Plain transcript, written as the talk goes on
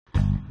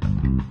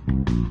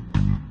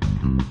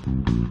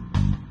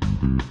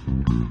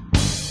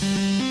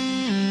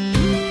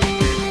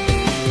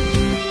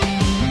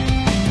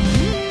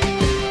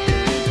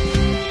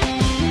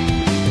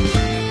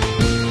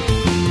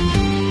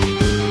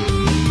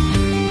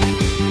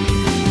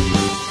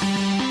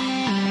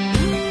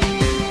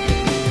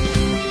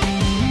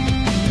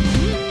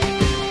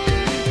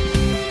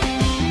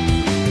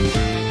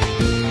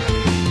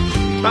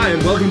Hi,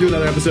 and welcome to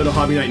another episode of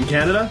Hobby Night in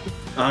Canada.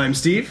 I'm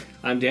Steve.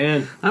 I'm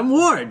Dan. I'm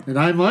Ward. And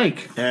I'm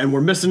Mike. And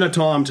we're missing a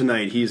Tom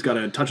tonight. He's got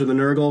a touch of the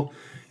Nurgle,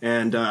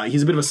 and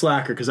he's a bit of a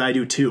slacker because I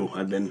do too.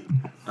 I've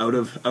been out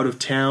of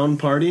town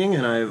partying,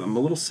 and I'm a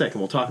little sick,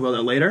 and we'll talk about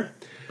that later.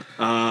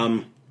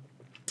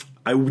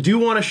 I do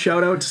want to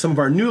shout out to some of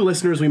our new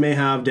listeners we may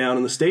have down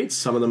in the States,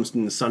 some of them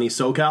in the sunny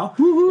SoCal.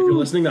 Woo-hoo. If you're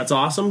listening, that's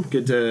awesome.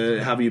 Good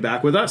to have you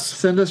back with us.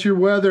 Send us your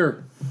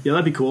weather. Yeah,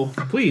 that'd be cool.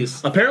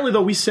 Please. Apparently,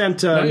 though, we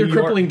sent... Not your New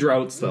crippling York.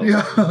 droughts, though.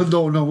 Yeah,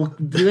 no.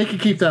 They can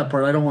keep that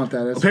part. I don't want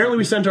that. Apparently,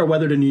 we sent our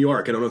weather to New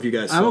York. I don't know if you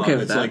guys saw. I'm okay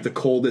with It's that. like the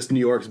coldest New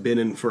York's been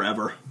in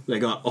forever. They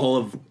got all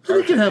of...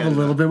 They can have a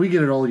little bit. We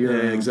get it all year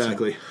Yeah, round.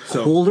 exactly.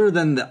 So Colder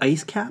than the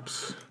ice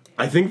caps?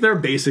 I think they're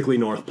basically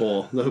North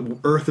Pole. The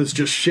Earth has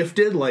just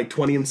shifted like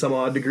 20 and some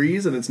odd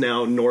degrees, and it's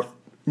now New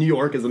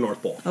York is the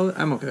North Pole. Oh,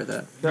 I'm okay with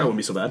that. That wouldn't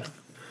be so bad.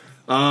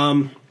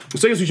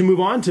 So I guess we should move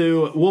on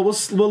to... Well,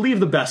 we'll leave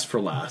the best for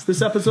last.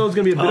 This episode is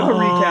going to be a bit of a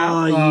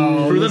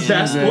recap for the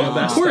best. Well,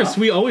 best of course, stuff.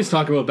 we always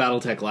talk about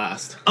BattleTech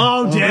last.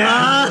 Oh,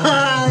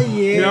 damn!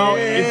 Yeah. No,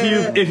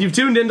 if you've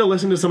tuned in to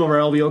listen to some of our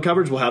LVO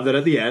coverage, we'll have that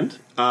at the end.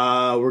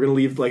 We're going to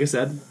leave, like I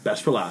said,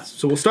 best for last.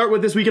 So we'll start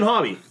with This Week in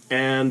Hobby.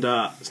 And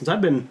since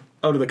I've been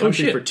out of the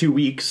country shit. for 2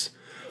 weeks,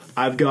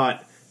 I've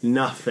got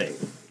nothing.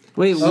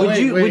 Wait,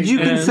 wait, would you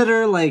and-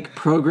 consider like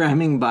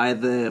programming by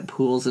the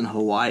pools in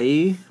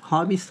Hawaii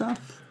hobby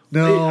stuff?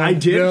 No, I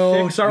did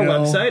no, fix our no.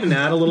 website and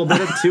add a little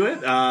bit to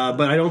it,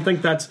 but I don't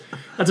think that's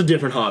a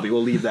different hobby.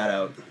 We'll leave that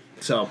out.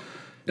 So,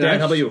 Dan,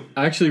 how about you?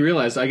 I actually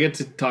realized I get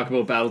to talk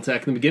about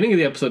BattleTech in the beginning of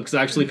the episode because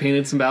I actually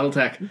painted some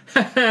BattleTech.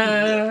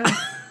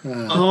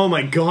 Oh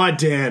my God,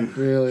 Dan!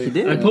 Really? He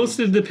did. I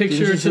posted the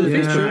picture to the Yeah,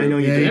 Facebook. I know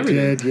you yeah, did. you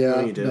Everything. did. Yeah, I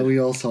know you did. no, we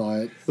all saw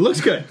it. It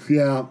looks good.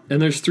 Yeah,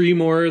 And there's 3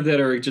 more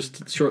that are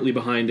just shortly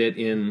behind it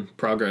in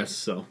progress.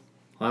 So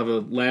I'll have a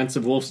Lance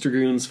of Wolf's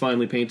Dragoons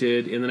finally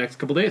painted in the next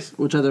couple days.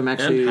 Which other I'm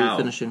actually And how?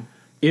 finishing?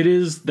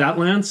 That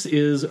Lance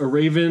is a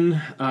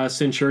Raven,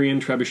 Centurion,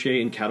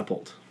 Trebuchet, and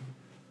Catapult.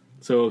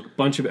 So a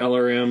bunch of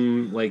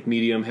LRM, like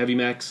medium heavy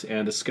mechs,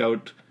 and a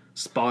Scout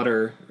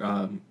spotter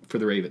for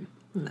the Raven.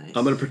 Nice.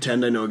 I'm going to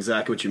pretend I know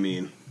exactly what you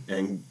mean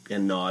and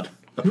nod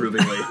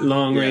approvingly.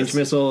 Long range Yes.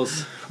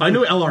 missiles. I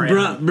know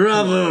LRM.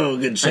 Bravo,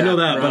 good I shot. know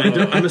that,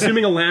 but I'm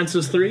assuming a Lance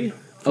is 3.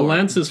 A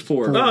Lance is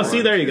 4. Oh,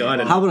 see, there you go. I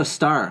didn't How about a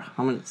star?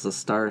 How much is a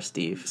star,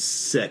 Steve?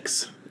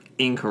 6.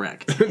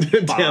 Incorrect.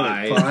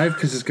 Damn it. 5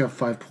 because it's got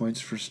 5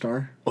 points for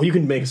star. Oh, you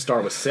can make a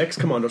star with 6?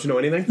 Come on, don't you know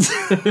anything?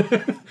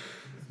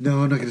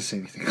 No, I'm not going to say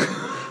anything.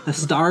 A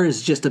star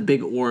is just a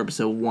big orb,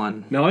 so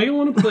 1. Now I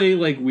want to play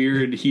like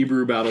weird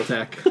Hebrew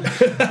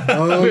BattleTech.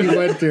 Oh, you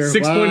went there.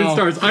 6-pointed Wow.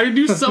 stars. I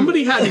knew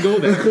somebody had to go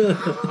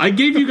there. I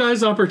gave you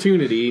guys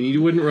opportunity and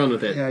you wouldn't run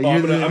with it. Yeah, Oh,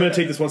 I'm you're gonna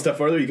take this one step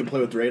further. You can play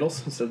with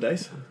dreidels instead of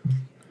dice.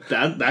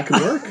 That could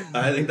work.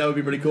 I think that would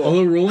be pretty cool.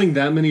 Although rolling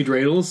that many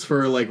dreidels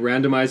for like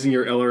randomizing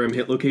your LRM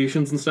hit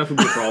locations and stuff would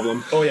be a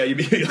problem. Oh yeah, you'd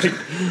be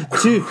like,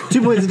 2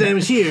 points of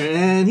damage here,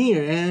 and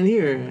here, and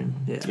here.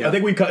 Yeah. I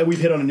think we've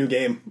hit on a new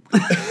game.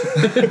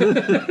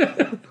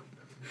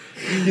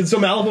 So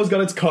Malifaux's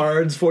got its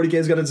cards,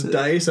 40K's got its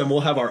dice, and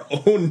we'll have our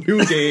own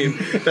new game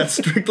that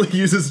strictly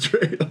uses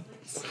dreidels.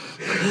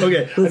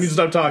 Okay, I need to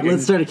stop talking.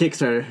 Let's start a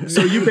Kickstarter.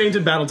 So you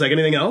painted BattleTech.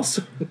 Anything else?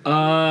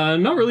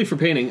 Not really for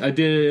painting. I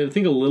did, I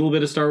think, a little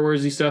bit of Star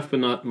Warsy stuff, but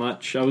not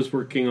much. I was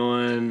working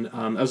on.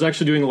 I was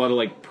actually doing a lot of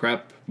like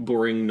prep,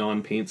 boring,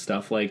 non-paint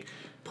stuff, like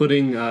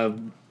putting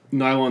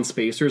nylon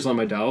spacers on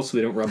my dowels so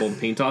they don't rub all the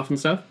paint off and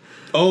stuff.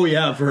 Oh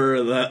yeah,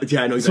 for that.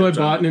 Yeah, I know. So I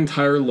exactly. bought an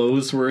entire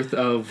Lowe's worth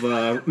of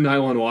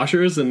nylon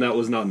washers, and that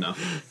was not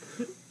enough.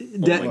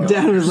 Dad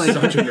was like,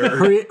 Such a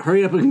nerd.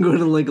 hurry up and go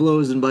to like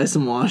Lowe's and buy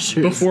some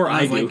washers. Before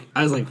I was do. like,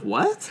 I was like,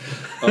 what?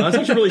 Oh, that's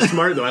actually really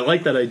smart, though. I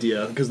like that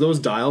idea because those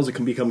dials it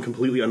can become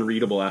completely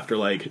unreadable after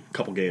like a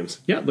couple games.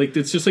 Yeah, like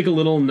it's just like a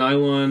little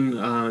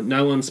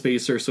nylon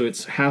spacer, so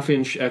it's 1/2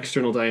 inch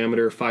external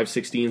diameter,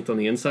 5/16 on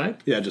the inside.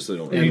 Yeah, just so they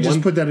don't. And you one-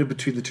 just put that in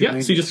between the 2 Yeah,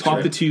 so you just pop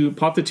Right.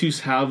 the two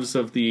halves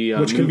of the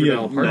Which can be a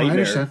mover apart. I nightmare.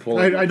 understand.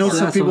 Pulling. I know So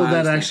some that's people what I that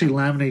was actually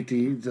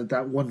laminate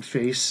that one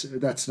face.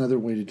 That's another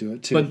way to do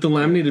it too. But the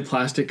laminated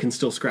plastic can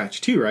still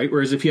scratch too, right?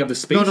 Whereas if you have the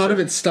spacer, no, not if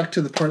it's stuck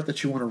to the part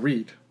that you want to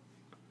read.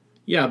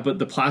 yeah, but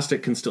the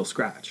plastic can still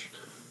scratch.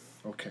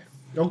 Okay.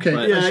 Okay.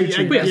 But- Yeah, I see what yeah,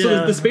 you But yeah, mean. so Yeah,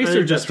 the I spacer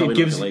think just that's probably it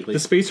gives not likely. the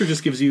spacer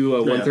just gives you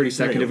a 1/32nd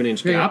there you of an go.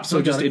 inch Yeah, gap, so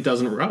I just got it. it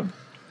doesn't rub.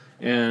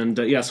 And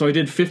yeah, so I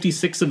did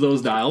 56 of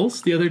those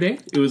dials the other day.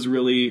 It was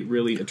really,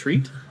 really a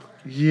treat.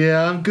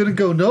 Yeah, I'm gonna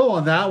go no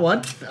on that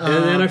one.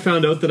 And then I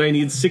found out that I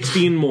need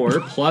 16 more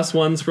plus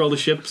ones for all the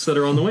ships that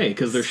are on the way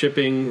because they're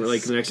shipping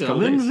like the next couple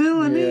Scum and days.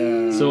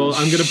 villainy. So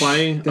I'm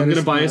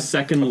gonna buy a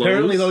second load.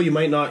 Apparently, though, you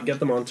might not get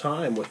them on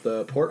time with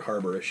the port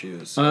harbor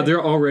issues. They're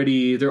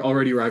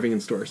already arriving in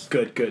stores.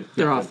 Good.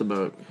 They're off the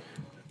boat.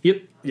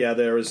 Yep. Yeah,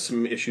 there was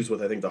some issues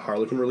with, I think, the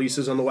Harlequin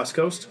releases on the West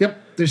Coast.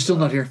 Yep, they're still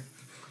not here.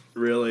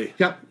 Really?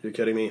 Yep. You're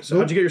kidding me. So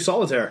how'd you get your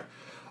solitaire?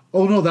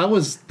 Oh no, that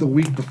was the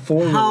week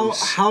before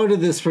release. How did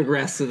this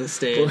progress to this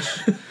stage?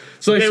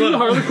 So I Okay, assume well- the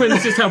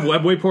Harlequins just have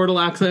webway portal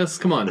access.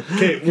 Come on.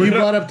 Okay, You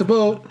brought up the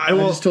boat. I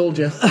will- just told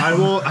you.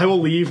 I will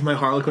leave my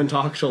Harlequin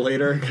talk till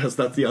later because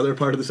that's the other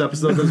part of this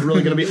episode that's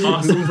really going to be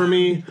awesome for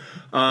me.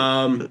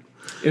 And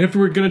if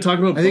we're going to talk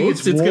about I think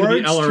boats, it's going to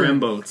be Ward's LRM turn.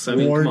 boats. I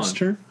mean, Ward's come on.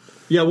 turn.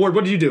 Yeah, Ward,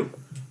 what did you do?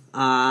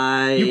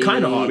 You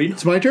kind of hobbied.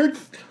 It's my turn.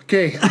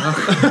 Okay.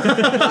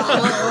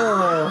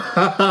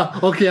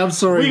 Okay, I'm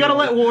sorry. We got to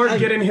let Ward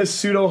get in his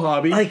pseudo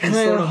hobby. I his kind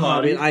sort of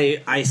hobby.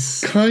 I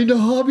kind of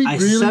hobby. I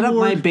really, set up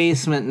my Ward?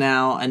 basement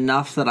now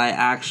enough that I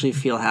actually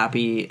feel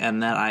happy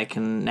and that I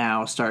can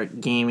now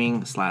start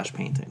gaming /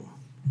 painting.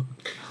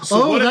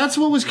 So what if- that's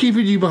what was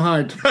keeping you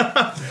behind.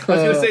 I was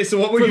going to say, so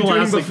what were For you the doing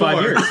last like before?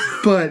 5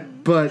 years.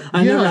 But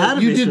I never had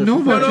a you basement didn't know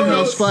before. about your No,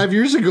 house 5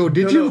 years ago,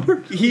 did you? No,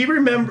 he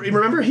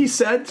remember he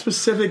said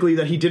specifically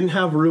that he didn't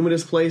have room at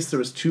his place. There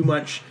was too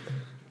much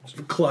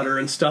clutter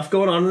and stuff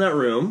going on in that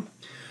room.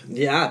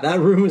 Yeah, that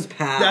room is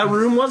packed. That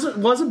room was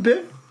a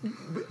bit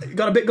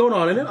got a bit going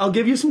on in it. I'll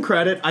give you some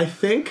credit. I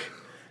think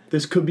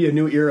this could be a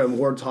new era in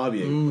Ward's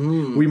hobbying.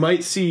 Mm-hmm. We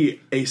might see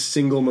a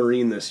single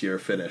Marine this year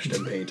finished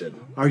and painted.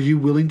 Are you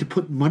willing to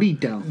put money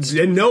down?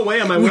 In no way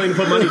am I willing to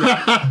put money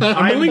down.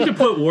 I'm willing to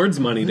put Ward's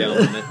money down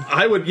on it.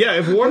 I would, yeah.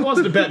 If Ward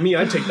wants to bet me,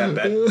 I'd take that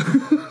bet.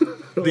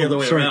 The other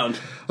way Sorry. around.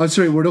 I'm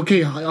sorry, Ward. Okay,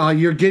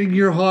 you're getting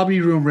your hobby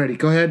room ready.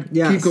 Go ahead.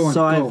 Yeah, Keep going.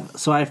 Go.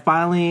 So I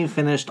finally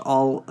finished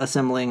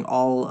assembling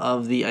all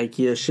of the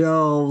IKEA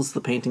shelves.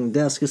 The painting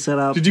desk is set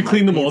up. Did you my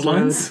clean the paint mold load.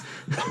 lines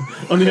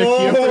on the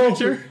IKEA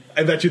furniture?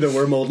 I bet you there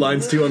were mold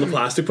lines too on the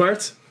plastic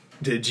parts.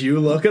 Did you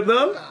look at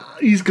them?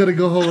 He's gonna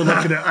go home and look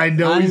at it. I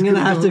know he's I'm gonna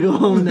have to go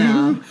home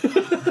now.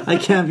 I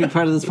can't be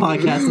part of this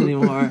podcast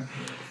anymore.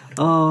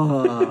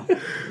 Oh,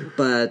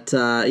 but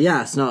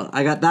yes, no,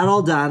 I got that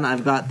all done.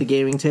 I've got the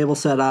gaming table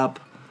set up.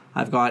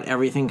 I've got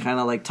everything kind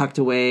of like tucked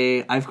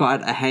away. I've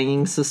got a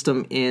hanging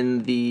system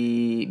in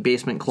the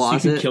basement You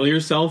closet. can kill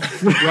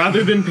yourself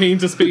rather than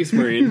paint a Space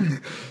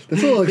Marine.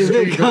 That's a little If it extreme,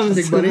 don't you comes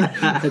think, to buddy?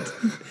 that.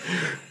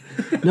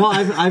 No,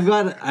 I've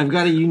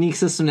got a unique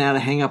system now to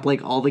hang up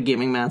like all the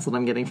gaming mats that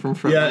I'm getting from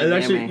Frontline Yeah, and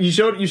actually, Gaming.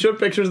 you showed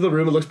pictures of the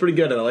room. It looks pretty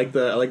good, and I like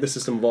the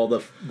system of all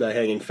the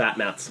hanging fat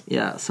mats.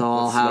 Yeah, so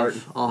I'll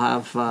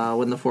That's have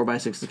when the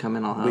 4x6s come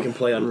in, I'll have We can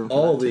play on room for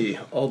all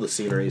that. the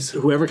sceneries.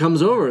 Whoever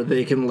comes over,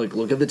 they can like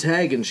look at the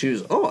tag and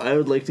choose. Oh, I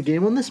would like to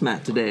game on this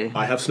mat today.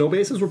 I have snow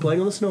bases. We're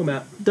playing on the snow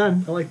mat.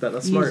 Done. I like that.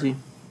 That's smart. Easy.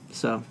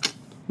 So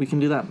we can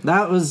do that.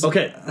 That was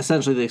Okay.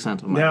 essentially the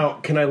extent of my. Now,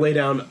 can I lay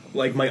down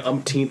like my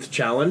umpteenth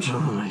challenge? Oh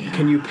my God.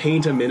 Can you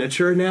paint a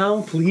miniature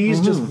now, please?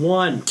 Just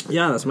one.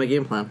 Yeah, that's my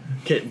game plan.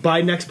 Okay,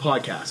 by next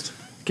podcast.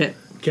 Okay,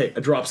 Okay,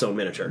 a drop zone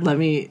miniature. let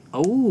me.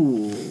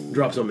 Oh,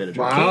 Drop zone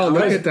miniature. Wow,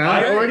 look Guys, at that.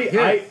 I already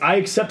Here. I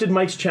accepted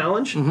Mike's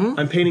challenge.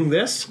 I'm painting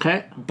this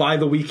okay, by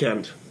the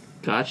weekend.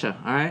 gotcha.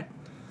 All right.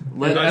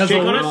 As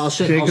shake on it? I'll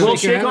shake, Shake I'll on We'll it.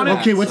 shake your shake on hand it.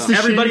 with Okay, that, what's so. the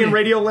Everybody in shaming?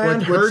 Radio Land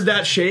What's- heard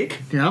that shake.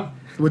 Yeah.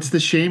 What's the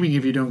shaming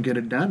if you don't get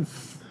it done?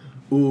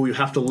 Ooh, you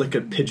have to lick a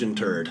pigeon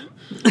turd.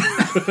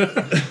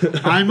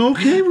 I'm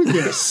okay with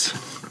this.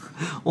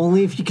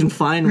 Only if you can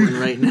find one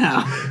right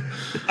now.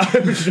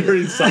 I'm sure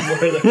he's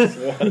somewhere there's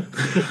one.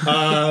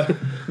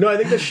 No, I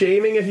think the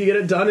shaming, if you get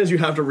it done, is you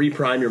have to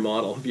reprime your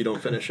model if you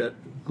don't finish it.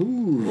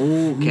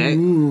 Okay.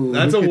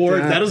 That's a Look at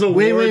Ward. That is a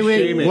Wait, Ward wait.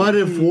 shaming. What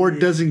if Ward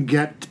doesn't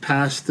get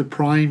past the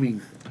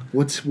priming?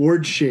 What's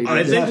Ward shaming?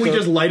 I think we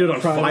just light it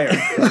on fire.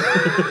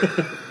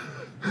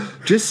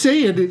 Just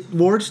say it.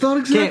 Ward's not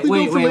exactly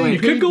wait, known for wait, laying wait. You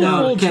could go No,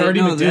 full okay,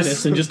 Charlie no, McDennis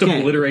this- and just okay.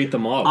 obliterate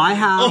them all. I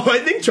have. Oh, I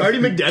think Charlie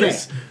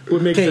McDennis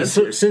would make Okay, sense.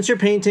 so here. since you're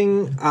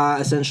painting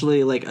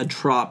essentially like a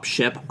drop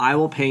ship, I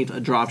will paint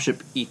a drop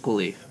ship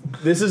equally.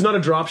 This is not a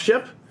drop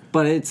ship.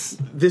 But it's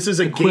This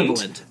is a Equivalent.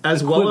 gate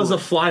as well as a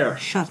Equivalent. flyer.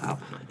 shut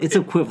up. It's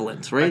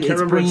equivalent, right? can't It's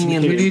remember its bringing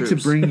in name. the You need to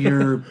troops. bring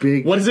your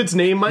big. What is its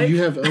name, Mike?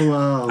 You have.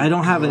 I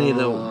don't have any of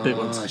the big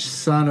ones.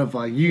 Son of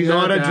a. You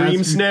not had a to dream ask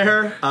me-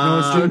 snare. No,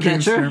 it's not a dream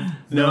Dreamcatcher? snare.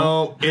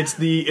 No, it's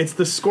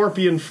the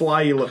scorpion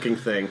fly looking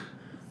thing.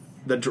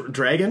 The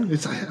dragon?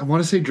 It's. I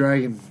want to say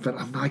dragon, but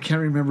I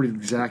can't remember the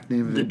exact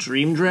name of The it.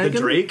 Dream The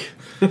Dragon? drake?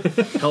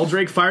 Hell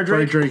Drake? Fire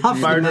Drake? Fire Drake. Puff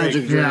the Fire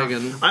Magic Drake. yeah.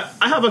 Dragon.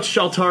 I have a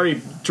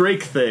Shaltari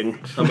Drake thing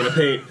I'm going to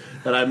paint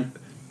that I'm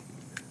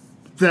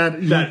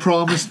that you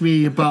promised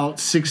me about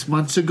 6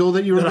 months ago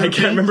that you were I going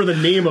can't remember the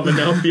name of it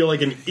now. I feel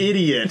like an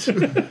idiot.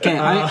 Okay,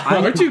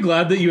 Aren't you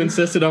glad that you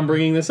insisted on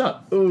bringing this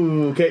up?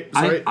 Ooh, okay,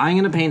 sorry. I'm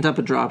going to paint up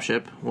a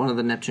dropship, one of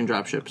the Neptune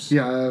dropships.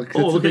 Yeah.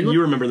 Oh, look at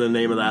you remember the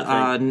name of that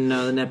thing.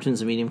 No, the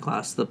Neptune's a medium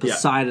class. The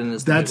Poseidon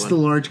is the That's big the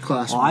one. large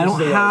class. Well, I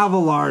don't have a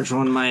large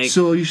one, Mike.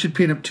 So you should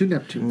paint up 2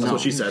 Neptunes. That's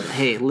what she said.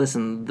 Hey,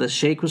 listen, the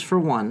shake was for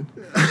one.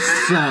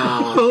 So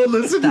Oh,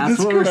 listen to that's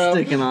this what we're crap.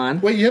 sticking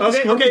on. Wait, you have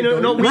Okay,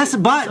 no.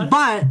 Listen, but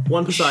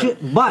One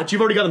Poseidon. but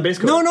you've already got them base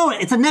coated. no,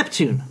 it's a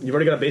Neptune. You've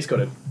already got it base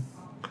coated.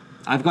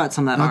 I've got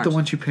some that Not aren't. the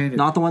ones you painted.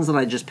 Not the ones that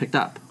I just picked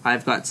up.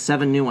 I've got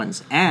 7 new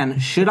ones.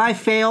 And should I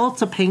fail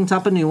to paint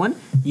up a new one,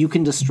 you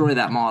can destroy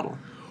that model.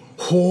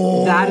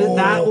 Oh.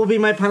 That will be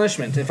my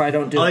punishment if I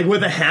don't do Like it.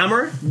 with a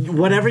hammer?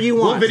 Whatever you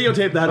We'll want.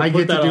 videotape that and I put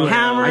get to that do on. it.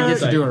 Hammer, I get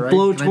to do it, right? Can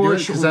I do it? 'Cause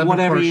blowtorch, I'm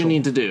whatever you impartial.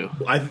 need to do.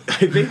 I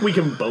think we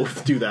can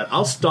both do that.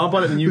 I'll stomp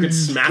on it and you can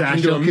smash Gosh,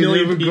 into a okay,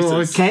 million there we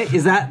go. pieces. Okay,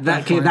 is that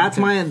okay? fine, That's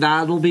okay.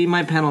 that'll be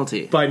my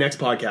penalty. By next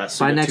podcast.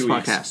 So By in next 2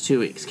 weeks. podcast, 2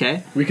 weeks.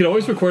 Okay. We could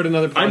always record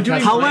another podcast. I'm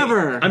doing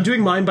However- I'm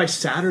doing mine by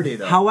Saturday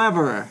though.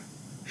 However,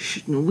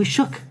 we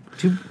shook.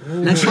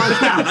 Next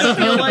podcast.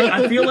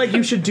 I feel like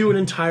you should do an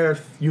entire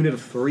unit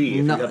of 3 if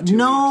you have 2 weeks.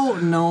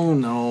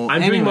 No.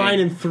 I'm doing mine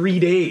in 3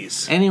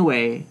 days.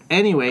 Anyway,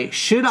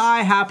 should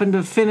I happen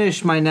to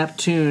finish my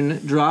Neptune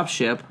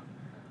dropship,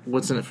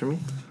 what's in it for me?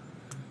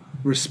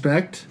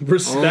 Respect.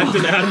 Respect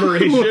and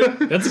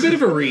admiration. That's a bit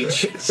of a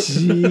reach.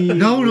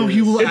 No,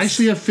 he will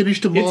actually have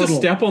finished a model. It's a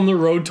step on the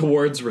road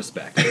towards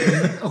respect.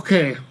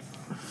 Okay.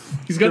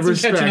 He's got The some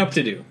respect. catching up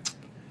to do.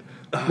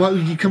 Well,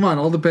 come on.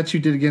 All the bets you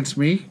did against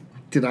me.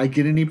 Did I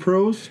get any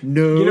pros?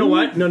 No. You know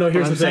what? No,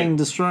 here's I'm the saying thing.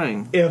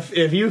 destroying.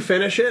 If you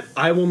finish it,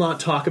 I will not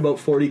talk about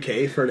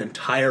 40K for an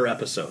entire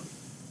episode.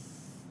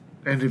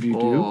 And if you do,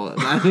 Oh,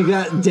 I think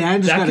that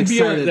Dan just That got could be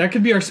excited.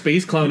 our our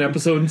space clown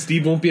episode, and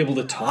Steve won't be able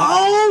to talk.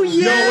 Oh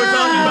yeah! No, we're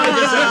talking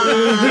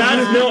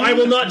about this. No, I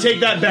will not take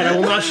that bet. I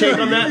will not shake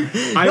on that.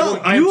 I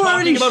am you talking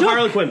already about shook.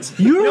 Harlequins.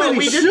 You no, already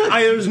we shook. didn't.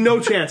 There's no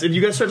chance. If you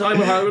guys start talking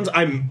about Harlequins,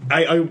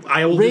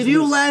 I will.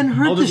 Radio just lose. Land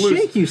heard I'll the just lose.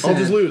 shake you I'll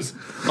just said. lose.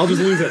 I'll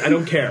just lose it. I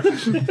don't care.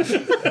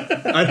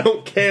 I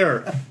don't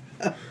care.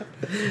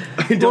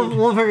 I don't.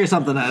 We'll figure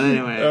something out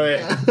anyway. All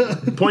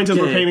right. Point is,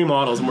 we're Okay. painting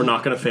models, and we're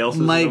not going to fail. So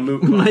this is Mike, a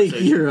moot Mike,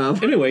 conversation. you're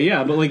up. Anyway,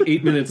 yeah, but like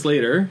 8 minutes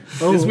later,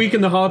 this week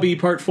in the hobby,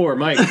 part 4.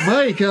 Mike,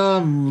 Mike,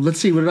 let's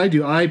see. What did I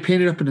do? I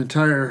painted up an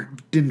entire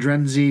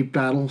Dindrenzi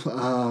battle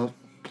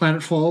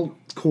Planetfall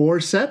core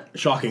set.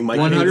 Shocking, Mike.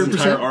 painted his 100%?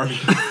 entire army.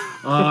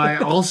 I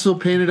also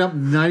painted up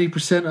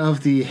 90%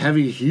 of the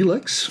heavy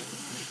helix.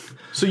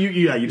 So you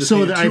just So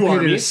painted that I 2 painted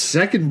a armies.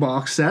 second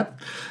box set,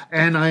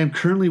 and I am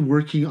currently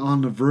working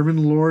on the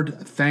Vermin Lord,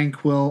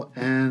 Thanquil,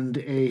 and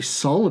a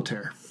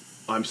Solitaire.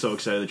 I'm so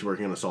excited that you're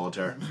working on a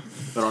solitaire.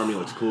 That army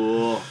looks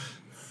cool.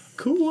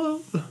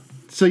 Cool.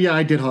 So yeah,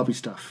 I did hobby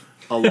stuff.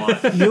 A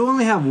lot. You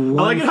only have one.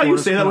 I like it how you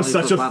force say that with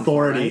currently such for Planetfall,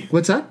 authority. right?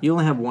 What's that? You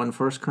only have one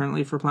force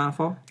currently for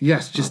Planetfall?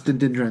 Yes, just the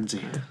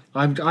Dindrenzi.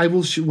 I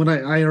will when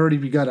I already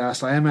got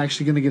asked. I am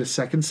actually going to get a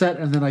second set,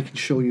 and then I can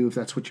show you if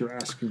that's what you're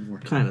asking for.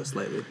 Kind of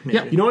slightly. Maybe.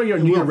 Yeah. You know what your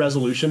New Year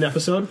resolution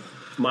episode?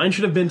 Mine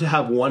should have been to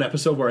have one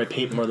episode where I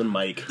paint more than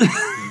Mike.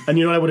 And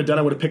you know what I would have done?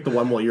 I would have picked the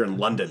one while you're in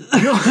London.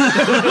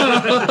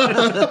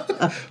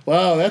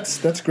 Wow,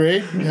 that's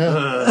great.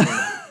 Yeah.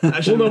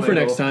 we'll know for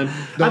next time.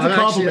 That's a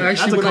compliment.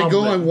 Actually, That's a when I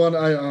go, compliment.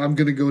 I'm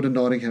going to go to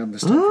Nottingham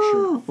this time for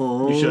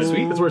sure. You should.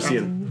 Sweet. That's worth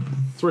seeing.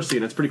 It's worth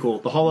seeing. It's pretty cool.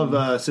 The Hall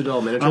of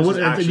Citadel Miniatures is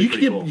actually you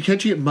pretty can cool.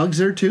 can't you get mugs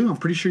there too? I'm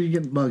pretty sure you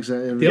get mugs. Yeah,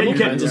 you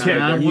can. You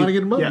can. I want to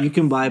get a mug. Yeah. You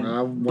can buy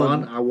I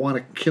want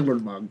a killer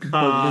mug.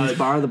 Bugman's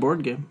Bar, the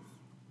board game.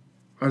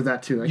 Or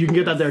that too. You can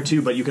get that there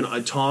too, but you can.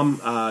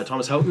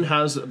 Thomas Houghton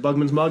has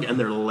Bugman's mug, and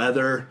they're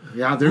leather.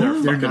 Yeah, they're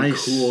fucking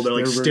nice. cool. They're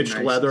like very stitched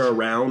nice. leather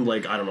around.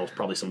 Like I don't know, it's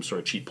probably some sort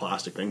of cheap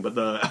plastic thing, but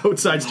the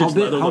outside How stitched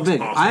big? leather How looks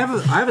big? awesome.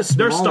 I have a small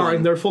They're Stein.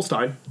 one. They're full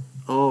Stein.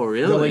 Oh,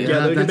 really? Yeah, Yeah,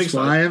 they're big that's size.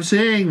 why I'm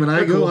saying when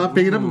I go, cool. I'm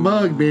picking up a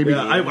mug, baby.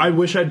 Yeah, I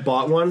wish I'd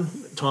bought one.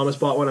 Thomas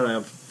bought one, and I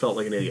have felt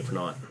like an idiot for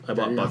not. I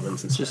bought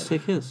Bugman's instead. Just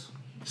take his.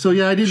 So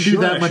yeah, I didn't do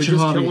Sure, I that much should in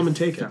just hobby. kill him and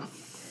take it.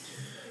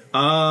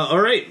 All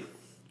right,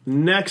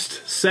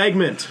 next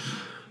segment.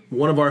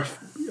 One of our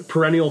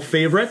perennial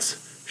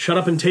favorites. Shut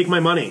up and take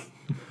my money,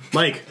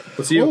 Mike.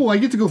 Let's see you. Oh, I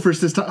get to go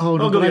first this time. Oh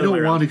no, I'll go but the I other don't way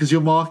want around. to because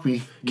you'll mock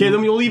me. Okay,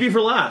 then we'll leave you for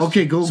last.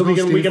 Okay, go- So go, we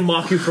Steve. can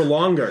mock you for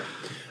longer.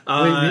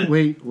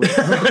 Wait.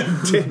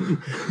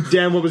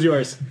 Dan, what was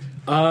yours?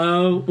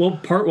 Well,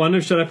 part 1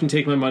 of Shut Up and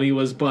Take My Money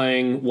was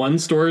buying 1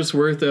 store's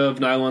worth of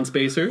nylon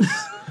spacers,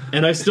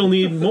 and I still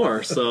need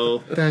more, so...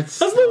 That's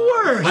The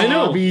worst. I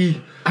know.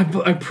 hobby.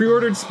 I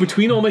pre-ordered,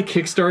 between all my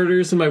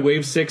Kickstarters and my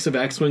Wave 6 of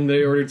X-Wing that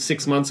I ordered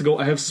 6 months ago,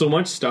 I have so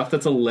much stuff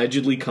that's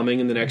allegedly coming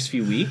in the next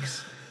few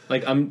weeks.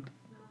 Like, I'm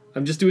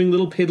just doing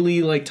little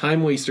piddly, like,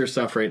 time waster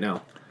stuff right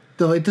now.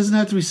 Though it doesn't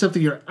have to be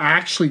something you're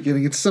actually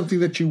getting. It's something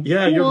that you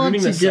Yeah, you're want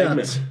ruining to the get.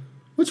 segment.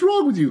 What's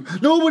wrong with you?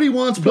 Nobody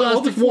wants But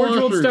all the plastic Forge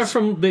World washers.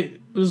 stuff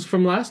was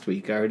from last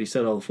week. I already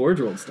said all the Forge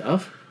World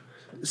stuff.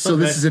 So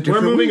this is a We're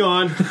different moving week?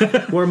 on.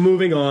 We're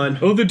moving on.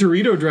 Oh, the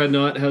Dorito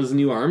Dreadnought has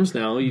new arms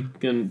now. They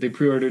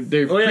pre-ordered.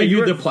 They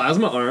previewed the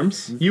plasma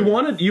arms. You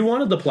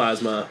wanted the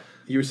plasma.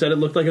 You said it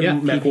looked like a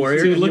mech PPC.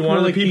 warrior. It looked you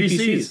wanted more the like PPCs.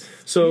 PPCs.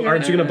 So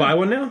aren't you going to Yeah. buy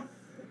one now?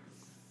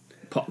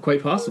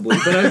 Quite possibly,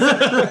 but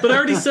I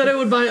already said I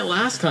would buy it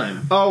last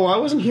time, Oh, I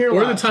wasn't here.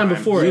 or the time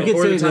before, You could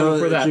or say the time no,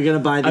 before that. you're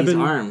gonna buy I've these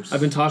been, arms. I've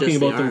been talking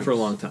Just the about them for a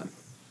arms. long time,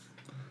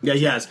 Yeah,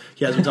 he has.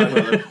 He has been talking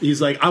about it. He's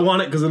like, I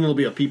want it because then it'll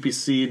be a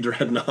PPC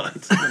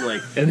dreadnought. I'm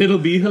like, and it'll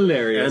be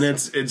hilarious.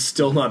 and it's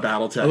still not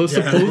BattleTech. Although Yeah,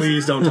 suppose-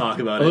 please don't talk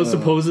about Although it.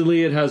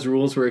 supposedly it has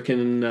rules where it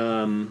can,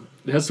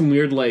 it has some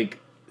weird like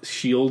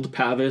shield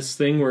Pavis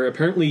thing where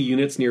apparently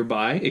units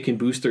nearby it can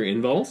boost their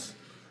invuls.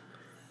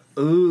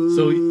 Ooh.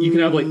 So you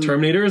can have like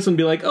Terminators and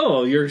be like,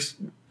 oh, you're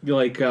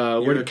like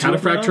where a the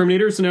Cataphract two-up now?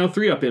 Terminators are now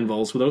 3-up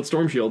invuls without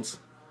storm shields.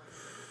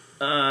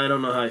 I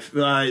don't know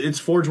how. It's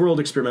Forge World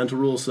experimental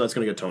rules, so that's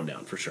going to get toned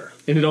down for sure.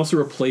 And it also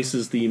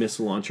replaces the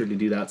missile launcher to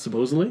do that,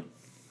 supposedly.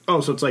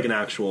 Oh, so it's like an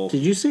actual.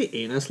 Did you say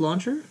anus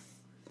launcher?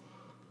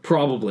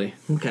 Probably.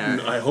 Okay.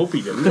 I hope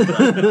he didn't.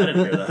 I didn't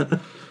hear that.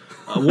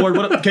 Ward,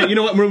 what? Okay, you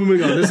know what? We're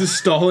moving on. This is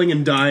stalling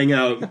and dying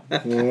out.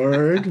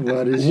 Ward,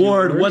 what is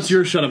Ward, yours? what's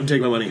your shut up and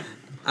take my money?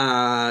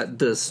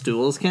 Does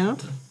stools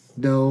count?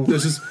 No,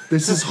 This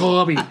is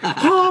hobby.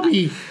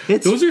 Hobby.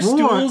 It's Those are for-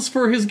 stools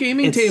for his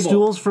gaming It's table.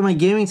 stools for my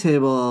gaming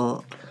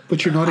table.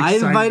 But you're not I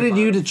excited. invited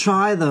you about to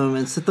try them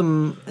and sit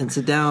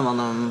down on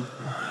them.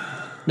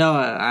 No,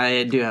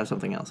 I do have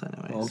something else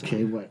anyway. it. so-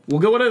 Okay, what? We'll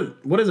go.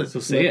 What is it? So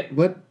say it.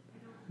 What?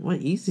 What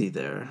easy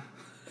there?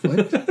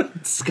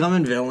 What? Scum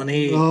and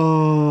villainy.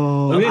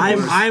 Oh,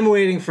 I'm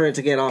waiting for it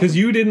to get off. Because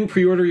you didn't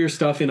pre-order your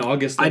stuff in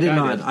August. I Like did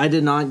not. I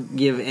did not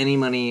give any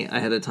money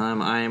ahead of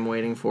time. I am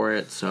waiting for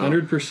it. So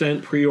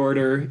 100%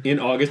 pre-order in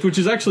August, which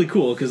is actually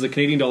cool because the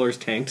Canadian dollar's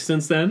tanked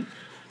since then.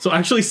 So I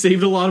actually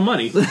saved a lot of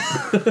money.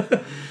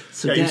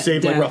 so Yeah, you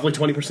saved like Dan- roughly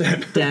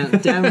 20%.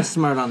 Dan was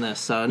smart on this,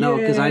 so no,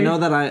 because I Yay. know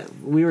that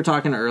we were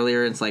talking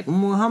earlier. It's like,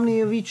 well, how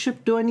many of each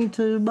ship do I need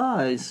to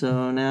buy?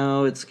 So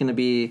now it's going to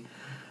be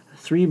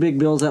 3 big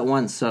bills at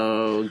once.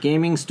 So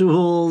gaming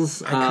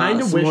stools,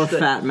 kinda some wish more that-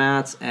 fat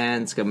mats,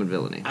 and Scum and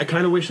Villainy. I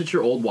kind of wish that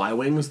your old Y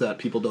wings that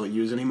people don't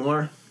use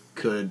anymore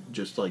could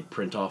just like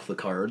print off the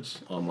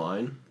cards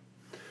online.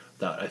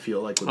 That I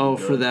feel like would Oh,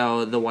 be for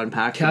good. the one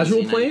pack. for the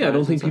Casual Z95s play, I don't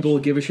and think such. people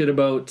give a shit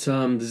about the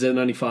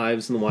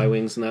Z95s and the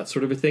Y-Wings and that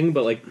sort of a thing,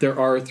 but like there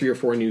are 3 or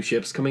 4 new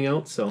ships coming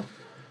out, so...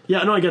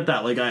 Yeah, no, I get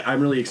that. Like,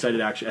 I'm really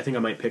excited. Actually, I think I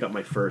might pick up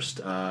my first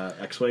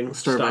X-wing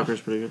Star stuff Viper's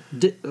pretty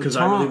good. because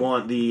I really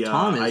want the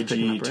Tom is IG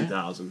picking up, right?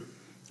 2000.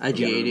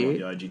 IG88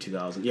 Yeah, IG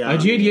 2000. Yeah,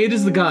 IG-88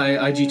 is the guy,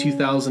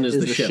 IG-2000 is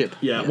the ship.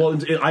 Yeah, well,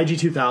 IG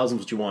 2000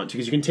 is what you want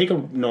because you can take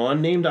a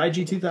non-named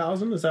IG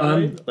 2000. Is that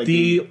right?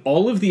 Like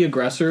All of the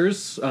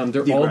aggressors, they're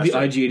The all the aggressor.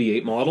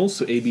 IG-88 models,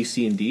 so A, B,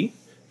 C, and D.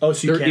 oh,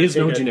 so you There can't is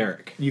no take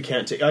generic. You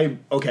can't take.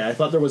 Okay, I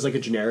thought there was like a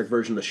generic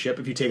version of the ship.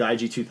 If you take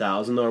IG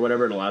 2000 or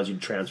whatever, it allows you to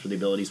transfer the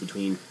abilities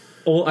between.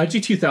 Well,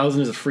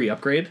 IG-2000 is a free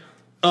upgrade.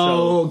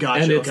 Oh,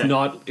 gotcha, And it's okay.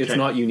 not Okay.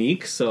 not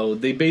unique, so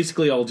they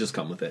basically all just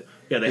come with it.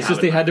 Yeah, they it's have just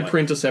it they had to that way.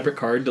 print a separate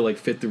card to like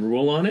fit the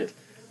rule on it.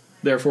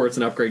 Therefore, it's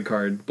an upgrade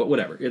card. But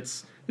whatever,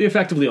 they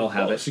effectively all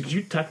have Oh, it. so could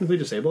you technically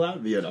disable that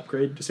via an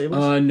upgrade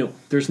disable? No,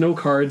 there's no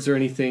cards or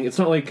anything. It's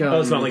not like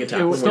it's not like Attack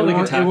Wing. It's not like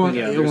It Attack Wing.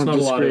 Yeah, there's not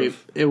a lot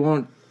of. It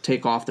won't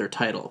take off their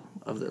title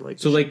of their like.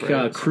 So the like ship,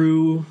 right?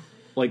 crew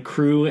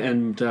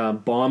and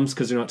bombs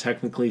because they're not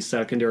technically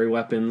secondary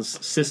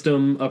weapons.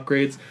 System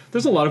upgrades.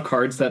 There's a lot of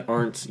cards that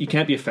aren't. You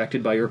can't be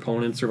affected by your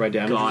opponents or by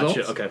damage Gotcha.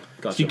 results. Okay.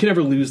 Gotcha. So you can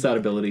never lose that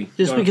ability. Just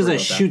Don't have to because worry I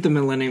about that. shoot the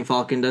Millennium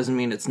Falcon doesn't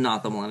mean it's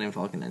not the Millennium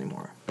Falcon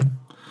anymore.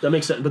 That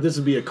makes sense, but this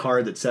would be a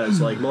card that says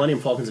like Millennium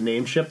Falcon's a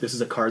name ship. This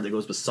is a card that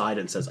goes beside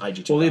it and says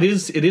IG 2000. Well, it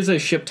is a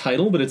ship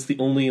title, but it's the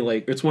only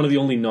it's one of the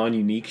only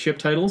non-unique ship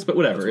titles. But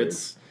whatever,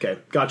 it's Okay,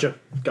 gotcha.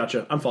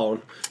 I'm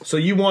following. So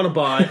you want to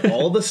buy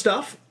all the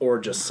stuff or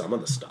just some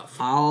of the stuff?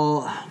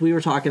 We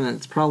were talking that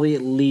it's probably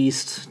at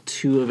least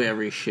 2 of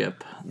every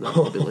ship that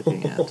we'll be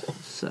looking at.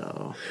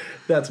 So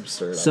That's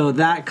absurd. So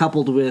that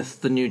coupled with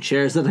the new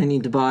chairs that I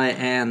need to buy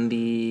and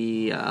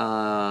the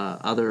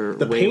other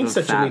the wave paints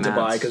of that you fat need to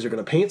buy mats. because you're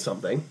going to paint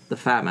something. The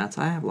fat mats.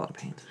 I have a lot of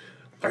paint.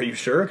 Are you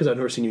sure? Because I've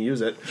never seen you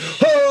use it.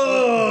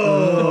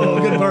 Oh,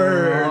 good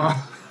bird.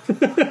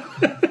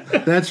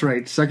 that's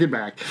right. Suck it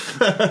back.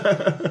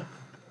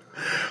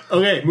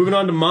 Okay, moving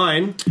on to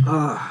mine.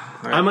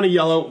 I'm going to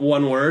yell out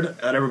one word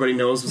that everybody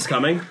knows what's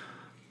coming.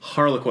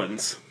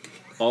 Harlequins.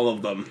 All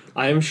of them.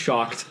 I am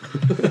shocked.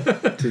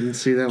 Didn't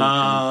see that one.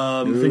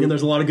 I'm thinking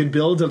there's a lot of good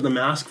builds of the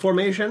mask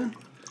formation.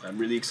 I'm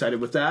really excited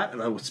with that,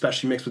 and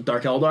especially mixed with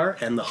Dark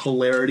Eldar and the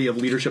hilarity of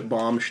leadership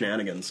bomb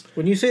shenanigans.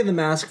 When you say the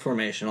mask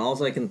formation,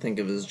 all I can think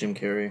of is Jim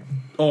Carrey.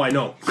 Oh, I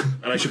know,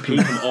 and I should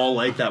paint them all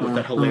like that with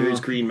that hilarious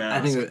green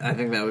mask. I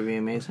think that would be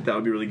amazing. That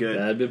would be really good.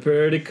 That'd be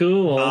pretty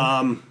cool.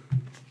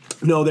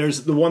 No,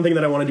 there's the one thing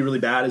that I want to do really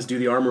bad is do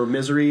the Armor of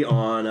Misery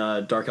on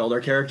a Dark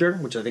Eldar character,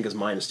 which I think is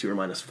 -2 or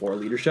 -4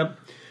 leadership.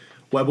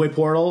 Webway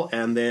Portal,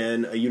 and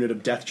then a unit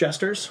of Death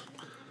Jesters.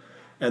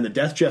 And the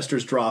Death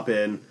Jesters drop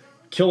in,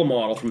 kill a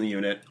model from the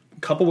unit,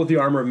 coupled with the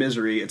Armor of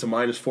Misery, it's a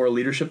 -4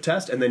 leadership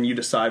test, and then you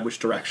decide which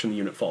direction the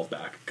unit falls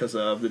back because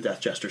of the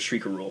Death Jester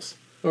Shrieker rules.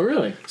 Oh,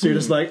 really? So you're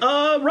just like,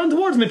 run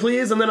towards me,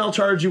 please, and then I'll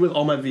charge you with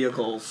all my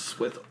vehicles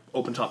with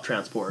open top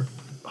transport,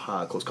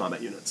 close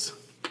combat units.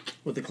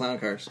 With the clown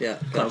cars, yeah.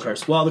 Clown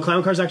cars. Well, the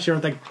clown cars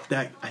actually aren't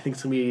that. I think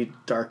it's gonna be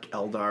Dark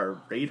Eldar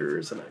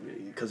Raiders, and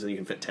because then you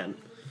can fit 10.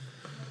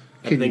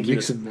 Can think you you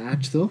mix just- and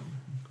match though?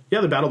 Yeah,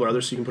 they're Battle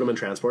Brothers, so you can put them in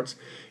transports.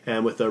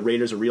 And with the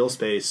Raiders of Real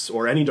Space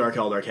or any Dark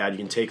Eldar CAD, you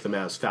can take them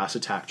as fast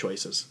attack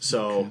choices.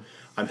 So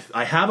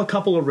I have a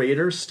couple of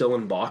Raiders still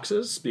in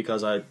boxes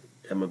because I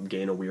am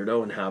again a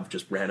weirdo and have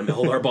just random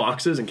Eldar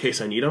boxes in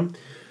case I need them.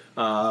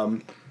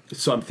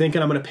 So I'm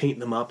thinking I'm going to paint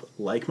them up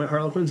like my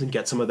Harlequins and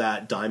get some of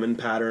that diamond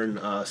pattern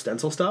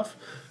stencil stuff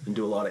and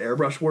do a lot of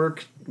airbrush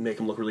work, make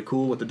them look really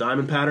cool with the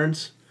diamond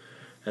patterns,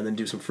 and then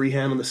do some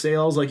freehand on the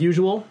sails like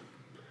usual.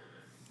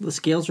 The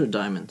scales are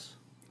diamonds.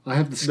 I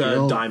have the The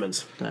scale.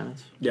 diamonds.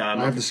 Diamonds. Yeah,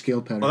 I have the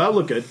scale pattern. Oh, that would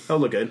look good. That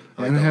would look good.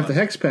 and I have the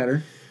hex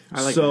pattern.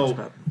 I like So-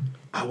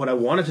 that. What I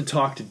wanted to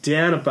talk to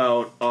Dan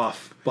about well,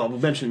 we'll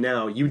mention it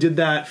now. You did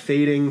that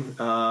fading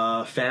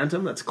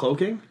phantom that's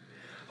cloaking.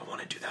 I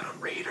want to do that on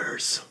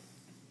Raiders.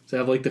 So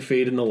have like the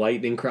fade and the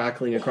lightning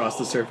crackling across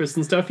the surface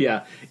and stuff.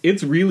 Yeah,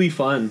 it's really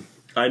fun.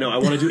 I know. I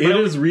want to do It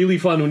is really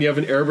fun when you have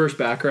an airburst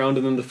background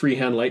and then the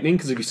freehand lightning.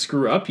 Because if you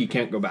screw up, you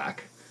can't go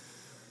back.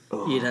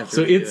 You'd have to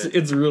So redo it.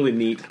 it's really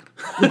neat.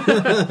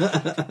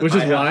 which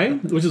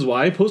is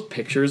why I post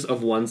pictures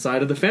of one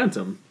side of the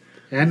phantom.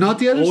 And not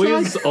the other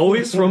Always side?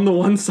 always from the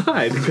one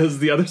side because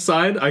the other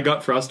side I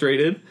got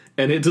frustrated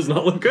and it does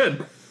not look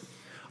good.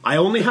 I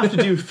only have to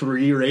do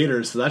 3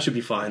 Raiders, so that should be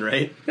fine,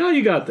 right? Yeah,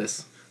 you got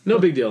this. No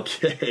big deal.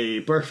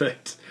 Okay,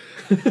 perfect.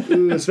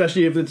 Ooh,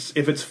 especially if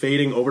it's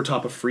fading over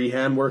top of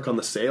freehand work on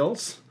the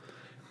sails.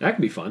 That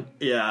could be fun.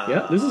 Yeah.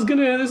 Yeah, this is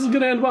gonna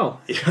end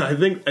well. Yeah, I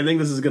think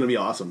this is gonna be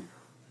awesome.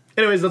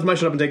 Anyways, that's my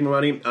shut up and take my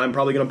money. I'm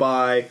probably gonna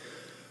buy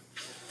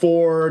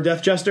 4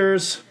 Death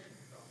Jesters,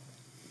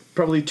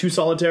 probably 2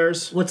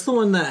 Solitaires. What's the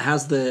one that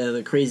has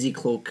the crazy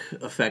cloak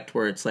effect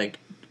where it's like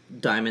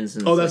diamonds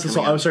and Oh, that's like the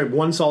coming I'm sorry,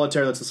 1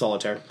 Solitaire. That's the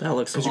Solitaire. That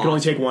looks because you can only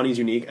awesome. take 1. He's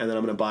unique, and then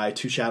I'm gonna buy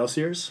 2 Shadow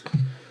Seers,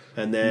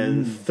 and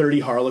then 30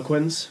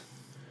 Harlequins,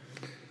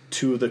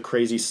 2 of the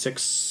crazy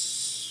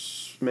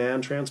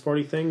 6-man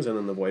transporty things, and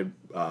then the Void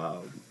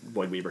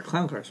Weaver.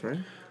 clown cars, right?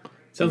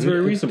 Sounds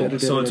very reasonable.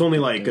 So it's only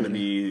like going to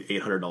be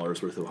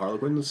 $800 worth of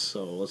Harlequins.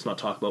 So let's not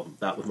talk about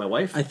that with my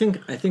wife. I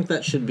think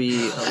that should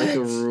be like a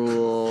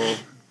rule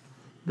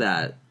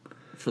that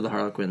for the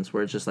Harlequins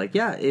where it's just like,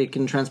 yeah, it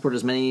can transport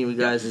as many of you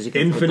guys as you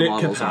can put the Infinite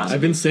models capacity. on.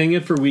 I've been saying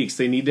it for weeks.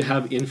 They need to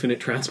have infinite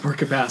transport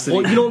capacity.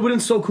 Well, you know what would have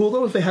been so cool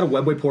though if they had a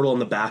webway portal on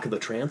the back of the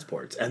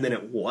transports, and then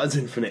it was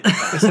infinite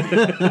capacity.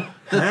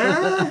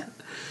 Huh?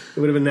 It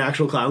would have been an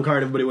actual clown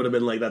card. Everybody would have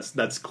been like,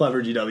 "That's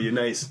clever, GW.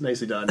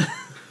 Nicely done."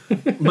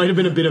 Might have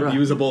been a bit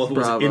abusable if it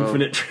was Bravo.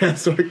 infinite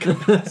transport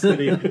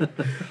capacity.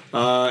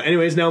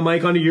 Anyways, now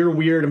Mike, on to your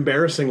weird,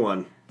 embarrassing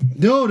one.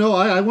 No,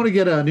 I want to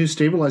get a new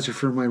stabilizer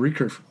for my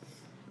recurve.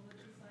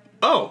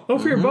 Oh,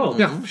 for your bow.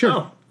 Yeah, sure.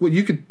 Oh. Well,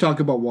 you could talk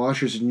about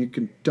washers and you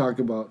can talk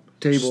about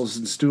tables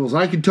and stools.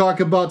 I can talk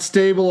about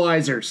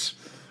stabilizers.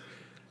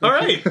 all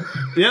right.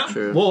 Yeah,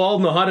 True. we'll all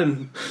know how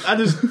to.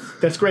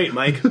 That's great,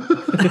 Mike.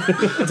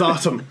 That's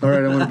awesome. All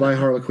right, I want to buy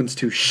Harlequins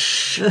too.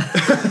 Shh.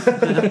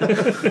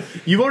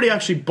 You've already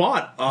actually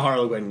bought a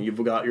Harlequin.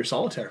 You've got your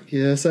Solitaire.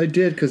 Yes, I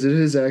did, because it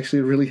is actually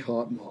a really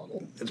hot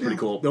model. It's pretty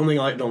cool. The only thing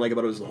I don't like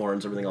about it is the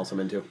horns. Everything else I'm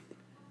into.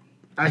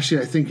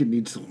 Actually, I think it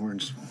needs the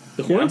horns.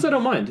 The horns I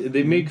don't mind.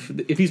 They make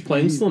if he's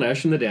playing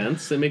Slanesh in the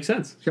dance, it makes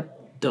sense.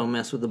 Yep. Don't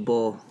mess with the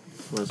bull.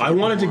 I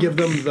wanted to give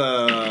them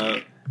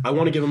the. I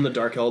want to give them the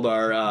Dark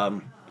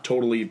Eldar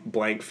totally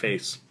blank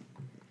face,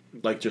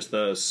 like just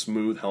the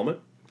smooth helmet.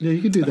 Yeah,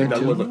 you could do that That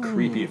too. would look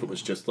creepy if it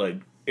was just like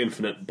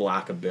infinite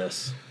black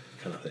abyss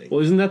kind of thing.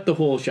 Well, isn't that the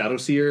whole Shadow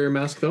Seer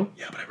mask though?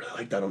 Yeah, but I really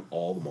like that on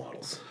all the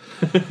models.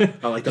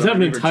 I like that. Just on have an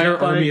Reaver entire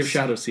jet army of bikes.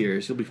 Shadow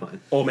Seers. You'll be fine.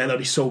 Oh man, that'd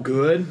be so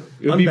good.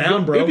 It would be,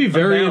 Unbound, bro. It'd be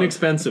very Unbound.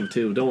 inexpensive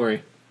too. Don't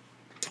worry.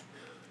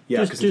 Yeah,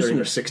 Just because do they're some-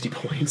 under 60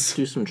 points.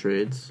 do some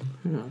trades.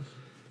 Who knows?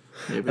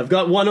 Maybe. I've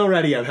got one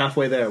already. I'm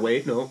halfway there.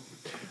 Wait, no.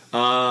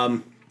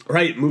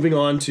 Right, moving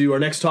on to our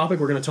next topic.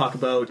 We're going to talk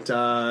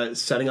about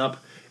setting up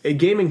a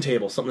gaming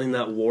table, something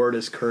that Ward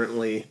is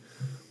currently,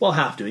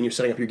 half doing. You're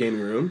setting up your gaming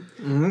room.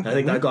 Mm-hmm. I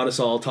think that got us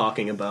all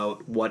talking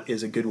about what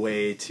is a good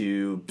way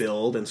to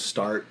build and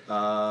start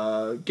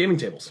gaming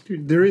tables.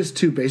 There is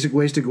 2 basic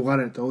ways to go on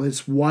it, though.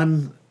 It's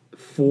one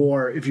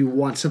for if you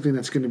want something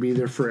that's going to be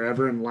there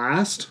forever and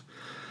last,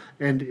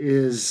 and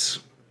is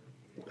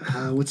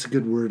what's a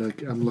good word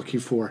I'm looking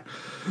for?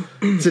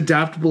 It's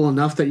adaptable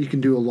enough that you can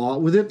do a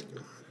lot with it,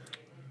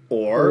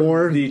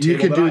 or the you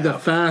table could that do I the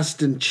have.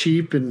 fast and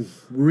cheap and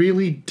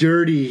really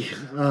dirty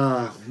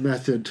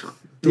method.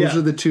 Those Yeah.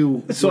 are the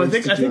 2. So I ways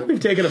think to I do think it. we've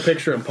taken a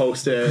picture and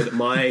posted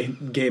my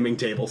gaming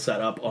table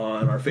setup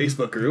on our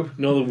Facebook group.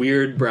 You know the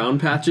weird brown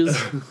patches?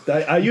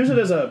 I use it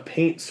as a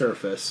paint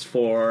surface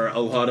for a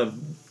lot of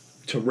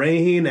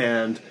terrain,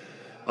 and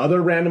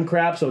other random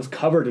crap, so it's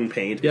covered in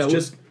paint. Yeah, It's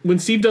just when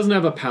Steve doesn't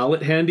have a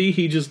palette handy,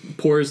 he just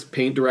pours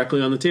paint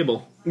directly on the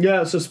table.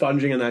 yeah, so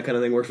sponging and that kind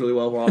of thing works really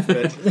well off of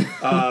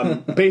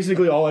it.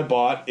 Basically, all I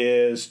bought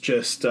is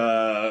just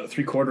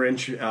 3/4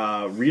 inch,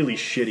 really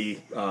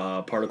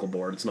shitty particle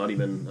board. It's not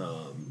even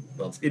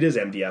well, it is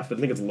MDF, but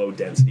I think it's low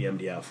density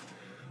MDF.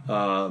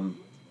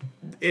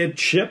 It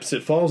chips,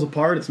 it falls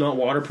apart, it's not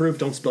waterproof,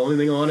 don't spill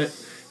anything on it.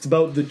 It's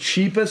about the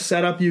cheapest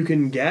setup you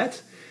can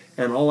get,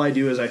 and all I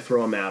do is I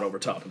throw a mat over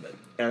top of it.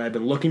 And I've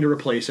been looking to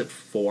replace it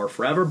for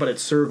forever, but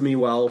it's served me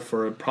well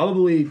for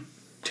probably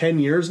 10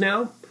 years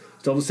now.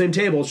 Still the same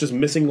table, it's just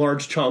missing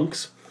large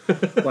chunks,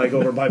 like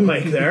over by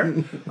Mike there.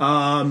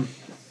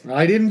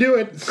 I didn't do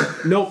it.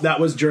 Nope, that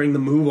was during the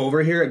move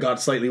over here. It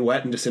got slightly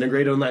wet and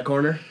disintegrated on that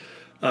corner.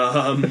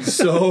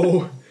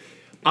 So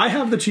I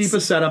have the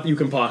cheapest setup you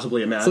can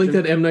possibly imagine. It's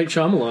like that M. Night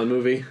Shyamalan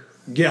movie.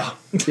 Yeah,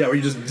 where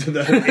you just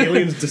the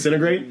aliens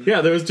disintegrate.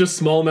 Yeah, there was just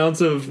small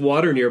amounts of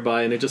water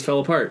nearby, and it just fell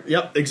apart.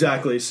 Yep,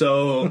 exactly.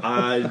 So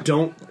I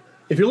don't.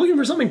 If you're looking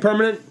for something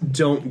permanent,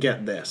 don't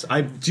get this.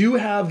 I do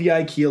have the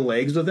IKEA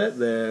legs with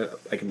it.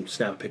 I can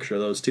snap a picture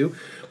of those too,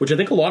 which I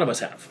think a lot of us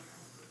have.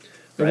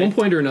 At Right. one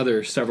point or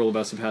another, several of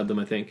us have had them,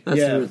 I think. That's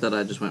Yeah. the route that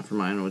I just went for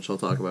mine, which I'll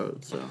talk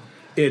about. So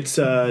It's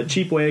a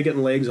cheap way of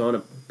getting legs on a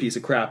piece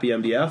of crappy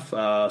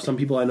MDF. Some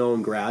people I know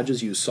in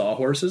garages use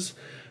sawhorses.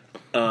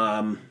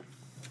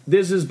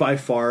 This is by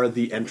far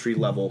the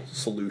entry-level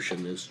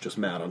solution, is just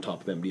mat on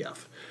top of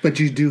MDF. But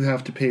you do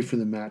have to pay for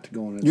the mat to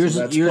go in it. Yours- So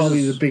that's yours probably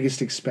is- the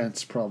biggest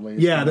expense, probably.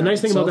 is Yeah, the mat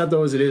nice thing about itself. that,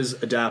 though, is it is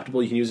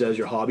adaptable. You can use it as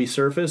your hobby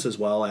surface as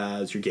well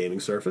as your gaming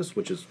surface,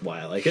 which is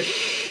why I like it.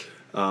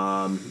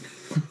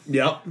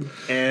 Yep.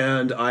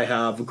 And I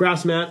have a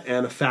grass mat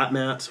and a fat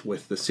mat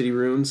with the city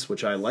runes,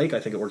 which I like. I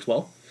think it works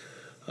well.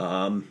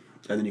 And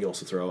then you can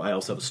also I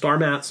also have a star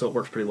mat, so it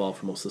works pretty well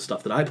for most of the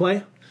stuff that I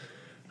play.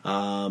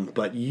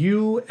 But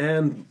you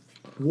and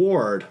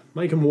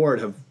Mike and Ward,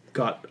 have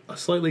got a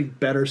slightly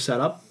better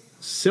setup.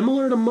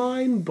 Similar to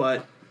mine,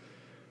 but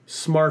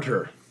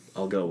smarter,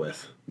 I'll go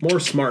with. More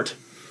smart.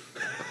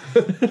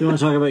 you want to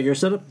talk about your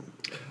setup?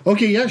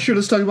 Okay, yeah, sure.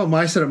 Let's talk about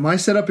my setup. My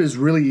setup is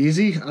really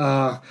easy.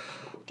 The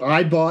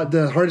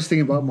hardest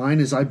thing about mine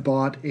is I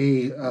bought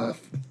a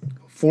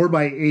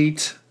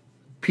 4x8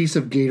 piece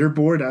of gator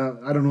board.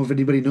 I don't know if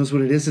anybody knows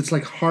what it is. It's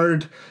like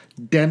hard,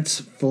 dense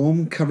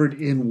foam covered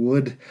in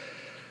wood.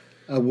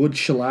 A wood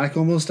shellac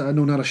almost. No,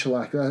 not a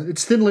shellac.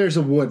 It's thin layers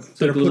of wood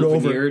that like are a put little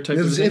over. veneer type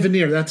of It's a thing?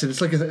 veneer, that's it.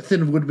 It's like a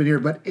thin wood veneer,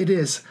 but it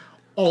is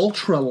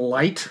ultra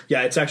light.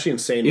 Yeah, it's actually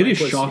insane. It Mike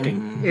is was-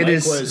 shocking. It Mike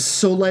is was-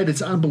 so light,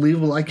 it's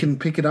unbelievable. I can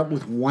pick it up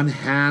with one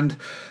hand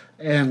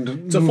and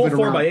It's a move full it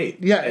around. 4x8.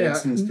 Yeah, And yeah.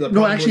 it's the No,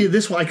 problem actually, with-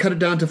 this one I cut it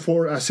down to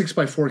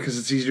 6x4 because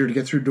it's easier to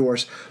get through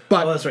doors.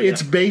 But Oh, that's right,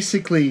 it's yeah.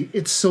 basically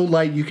it's so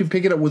light you can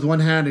pick it up with one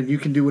hand and you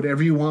can do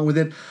whatever you want with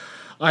it.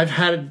 I've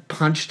had it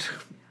punched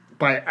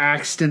by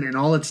accident, and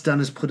all it's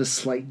done is put a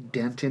slight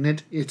dent in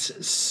it.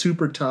 It's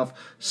super tough,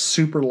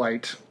 super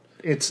light.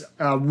 It's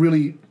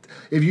really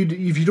if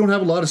you don't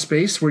have a lot of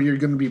space where you're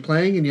going to be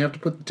playing and you have to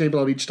put the table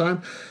out each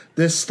time,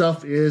 this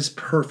stuff is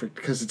perfect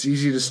because it's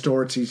easy to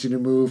store, it's easy to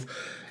move.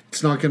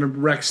 It's not going to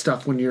wreck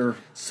stuff when you're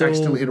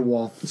accidentally hit a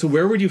wall. So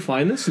where would you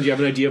find this? Do you have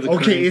an idea of the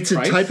Okay, current it's a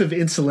price? type of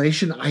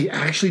insulation. I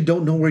actually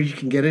don't know where you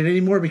can get it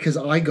anymore because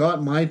I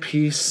got my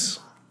piece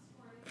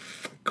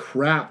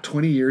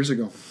 20 years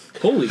ago.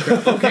 Holy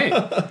crap! Okay,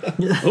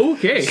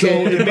 okay. So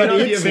it may not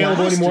be it's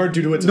available lasted. anymore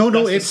due to its No,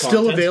 asbestos it's still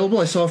content. available.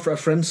 I saw a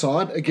friend saw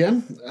it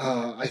again.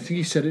 I think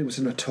he said it was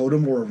in a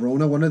Totem or a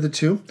Rona, one of the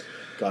two.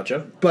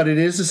 Gotcha. But it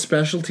is a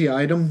specialty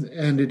item,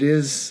 and it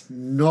is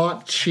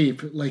not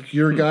cheap. Like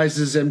your guys'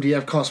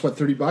 MDF costs what,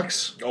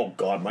 $30? Oh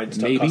god, mine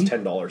stuff Maybe. costs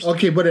 $10.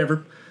 Okay,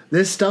 whatever.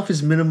 This stuff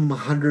is minimum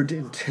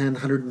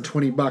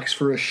 $110-$120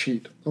 for a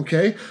sheet.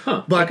 Okay,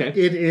 Huh, but okay.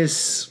 it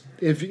is.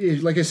 If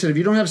like I said, if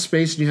you don't have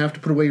space and you have to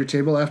put away your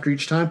table after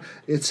each time,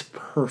 it's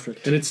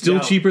perfect. And it's still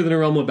Now- cheaper than a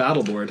Realm of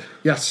Battle board.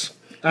 Yes,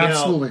 Now,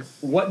 absolutely.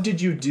 what did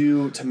you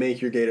do to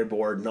make your Gator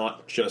board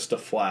not just a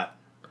flat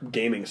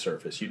gaming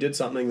surface? You did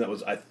something that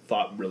was, I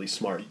thought, really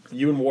smart.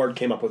 You and Ward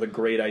came up with a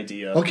great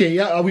idea. Okay,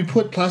 yeah, we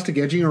put plastic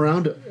edging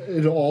around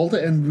it all,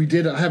 and we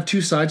did. I have two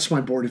sides to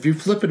my board. If you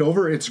flip it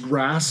over, it's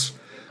grass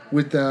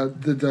with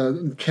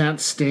the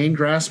can't stain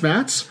grass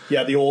mats.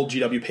 Yeah, the old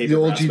GW paper. The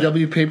old grass mat.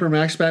 GW paper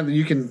max mat that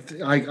you can.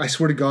 I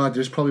swear to God,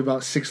 there's probably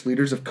about 6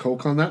 liters of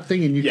Coke on that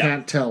thing, and you Yeah.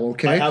 can't tell.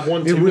 Okay, I have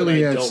one too. It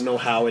really and I is. don't know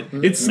how it.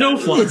 It's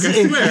Snowflake.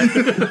 I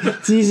swear.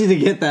 It's easy to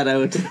get that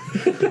out.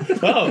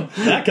 Oh,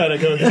 that kind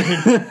of goes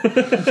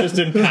just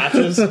in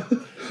patches.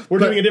 We're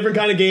doing a different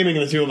kind of gaming,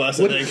 the two of us.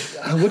 I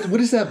think. What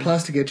is that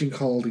plastic edging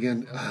called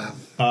again?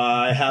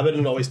 I have it,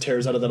 and it always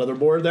tears out of that other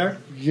board there.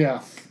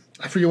 Yeah.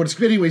 I forget what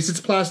it's. Anyways, it's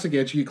plastic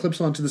edge. It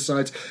clips onto the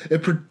sides.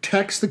 It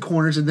protects the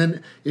corners, and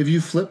then if you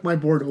flip my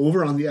board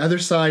over on the other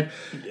side,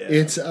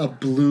 it's a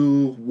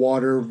blue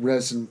water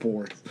resin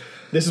board.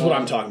 This is what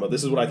I'm talking about.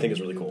 This is what I think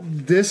is really cool.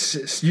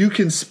 This you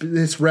can.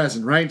 It's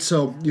resin, right?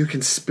 So you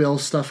can spill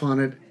stuff on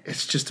it.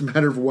 It's just a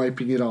matter of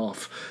wiping it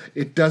off.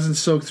 It doesn't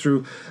soak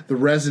through. The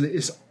resin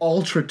is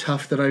ultra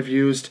tough that I've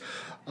used.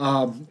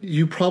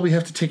 You probably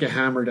have to take a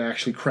hammer to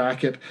actually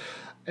crack it.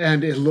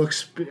 And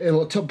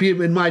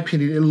in my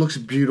opinion, it looks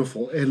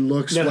beautiful. It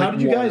looks Now, like how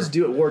did you water. guys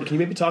do it, Ward? Can you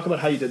maybe talk about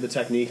how you did the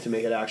technique to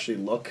make it actually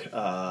look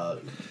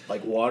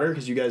like water?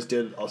 Because you guys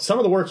did some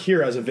of the work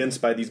here as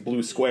evinced by these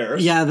blue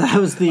squares. Yeah, that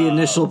was the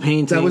initial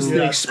painting. That was the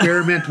Yeah.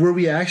 experiment where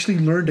we actually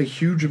learned a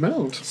huge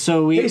amount.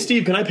 So we Hey,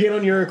 Steve, can I paint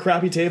on your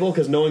crappy table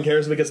because no one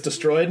cares if it gets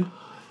destroyed?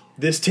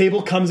 This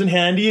table comes in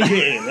handy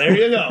again. There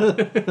you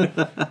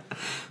go.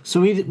 So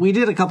we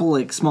did a couple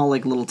like small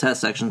like little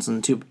test sections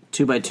and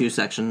two by two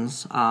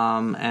sections,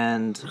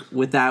 and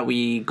with that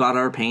we got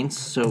our paints.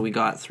 So we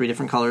got 3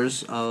 different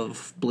colors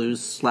of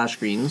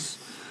blues/greens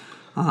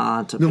to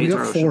No, paint we our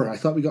got ocean. 4. I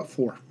thought we got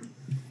 4.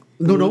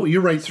 No,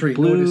 you're right. 3.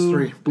 No, it is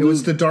 3. It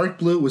was the dark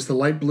blue, it was the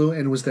light blue,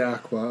 and it was the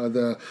aqua,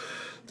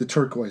 the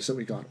turquoise that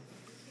we got.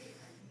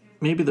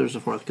 Maybe there's a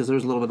 4th because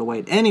there's a little bit of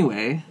white.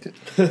 Anyway,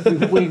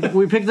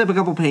 we picked up a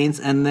couple paints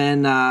and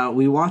then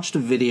we watched a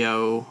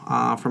video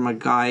from a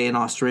guy in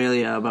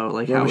Australia about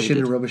like how Rubbish he in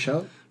did and rubbish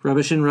out.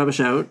 Rubbish in, Rubbish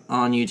Out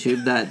on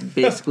YouTube that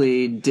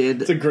basically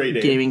did a great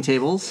name. gaming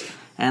tables.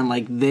 And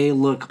like they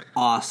look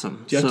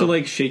awesome. Do you have to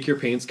like shake your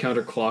paints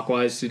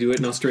counterclockwise to do it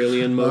in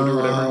Australian mode or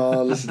whatever?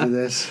 Oh, listen to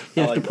this.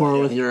 You have I to like pour that,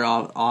 with yeah. your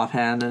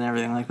offhand and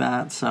everything like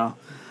that. So,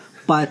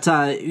 but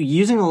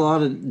using a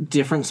lot of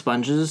different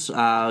sponges,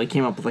 we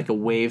came up with like a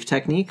wave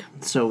technique.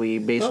 So we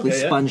basically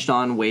Okay, yeah. sponged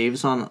on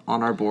waves on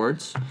our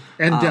boards.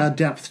 And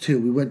depth, too.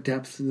 We went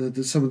depth.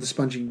 Some of the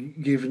sponging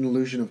gave an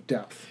illusion of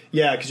depth.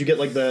 Yeah, because you get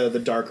like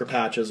the darker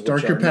patches. Which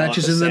Darker are not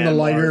patches and then the sandbars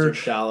lighter or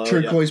shallow.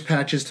 turquoise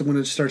patches to when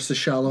it starts to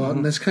shallow out.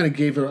 And this kind of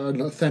gave it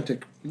an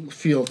authentic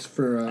feel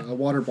for a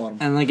water bottom.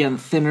 And again,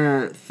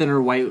 thinner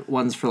white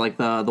ones for like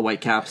the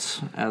white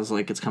caps as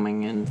like it's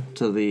coming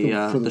into the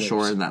For the shore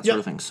waves. and that sort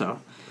of Yep. thing.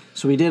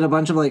 So we did a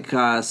bunch of like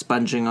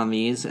sponging on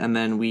these, and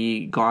then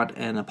we got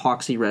an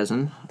epoxy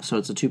resin. So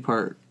it's a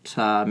 2-part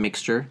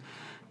mixture.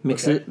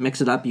 Mix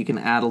it up. You can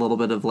add a little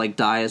bit of like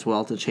dye as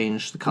well to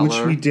change the color.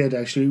 Which we did,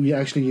 actually. We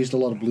actually used a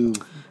lot of blue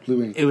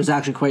ink. It was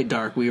actually quite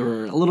dark. We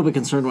were a little bit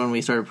concerned when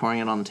we started pouring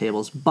it on the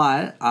tables,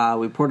 but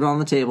we poured it on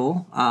the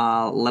table,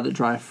 let it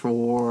dry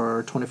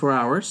for 24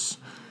 hours,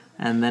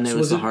 and then it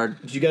was the hard.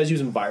 Did you guys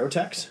use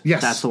Envirotex?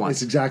 Yes, That's the one.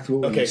 It's exactly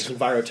what we Okay, used.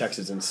 because Envirotex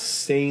is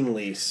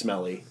insanely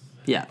smelly.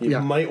 Yeah, You Yeah.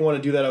 might want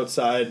to do that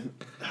outside.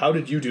 How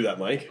did you do that,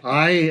 Mike?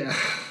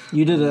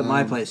 you did it at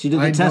my place. You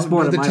did the test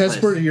board at the my test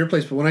place. board at your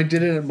place, but when I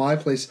did it at my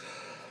place,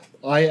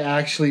 I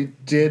actually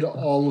did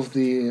all of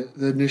the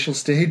initial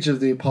stage of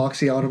the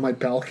epoxy out on my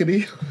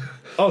balcony.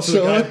 Oh, so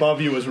So- the guy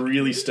above you was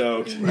really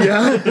stoked.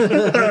 Yeah,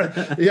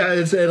 yeah.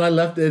 And I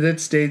left, and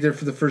it stayed there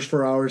for the first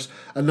 4 hours,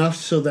 enough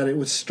so that it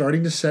was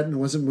starting to set and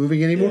wasn't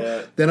moving anymore.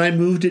 Yeah. Then I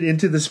moved it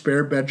into the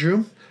spare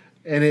bedroom,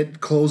 and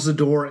it closed the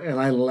door, and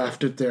I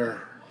left it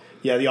there.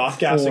 Yeah, the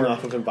off-gassing For-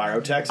 off of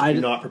Envirotex, if I you're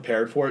did- not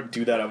prepared for it,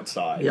 do that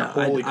outside. Yeah,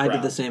 Holy I did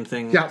crap. the same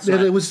thing. Yeah, So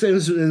it was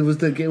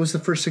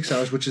the first 6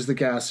 hours, which is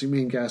the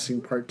main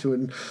gassing part to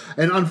it,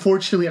 and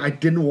unfortunately, I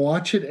didn't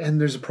watch it.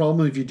 And there's a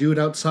problem if you do it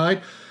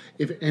outside.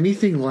 If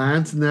anything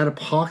lands in that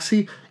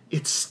epoxy,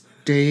 it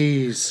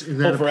stays in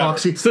that forever.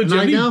 epoxy. So do you And have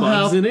I any now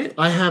bugs have, in it?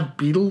 I have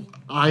Beetle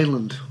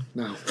Island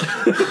now.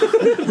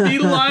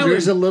 Beetle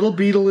There's Island. a little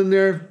beetle in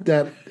there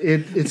that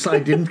it's. I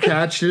didn't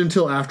catch it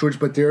until afterwards,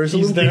 but there is a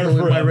He's little there beetle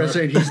in my forever.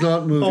 resident. He's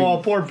not moving. Oh,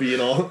 poor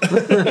Beetle.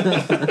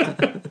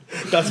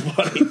 That's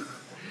funny.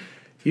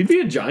 You'd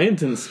be a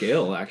giant in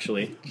scale,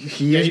 actually.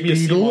 he is he'd be a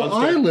sea Beetle monster.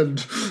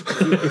 Island.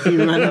 if you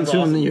run into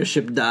awesome. him, your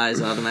ship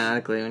dies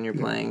automatically when you're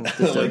playing.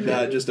 Like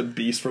that, just a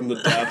beast from the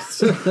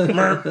depths.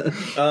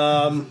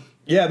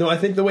 Yeah, no, I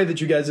think the way that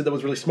you guys did that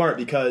was really smart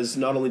because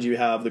not only do you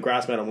have the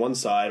grass mat on one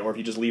side, or if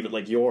you just leave it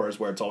like yours,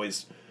 where it's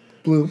always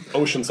Blue.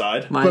 ocean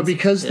side. But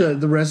because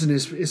the resin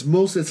is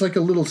most, it's like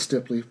a little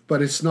stipply,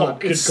 but it's Oh, not.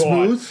 good it's God.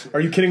 smooth. Are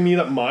you kidding me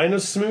that mine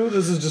is smooth?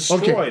 This is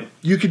destroyed. Okay,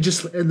 you could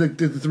just, and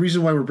the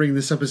reason why we're bringing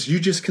this up is you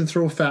just can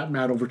throw a fat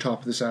mat over top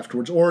of this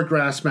afterwards, or a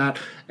grass mat,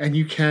 and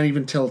you can't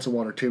even tell it's a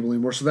water table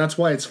anymore. So that's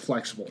why it's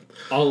flexible.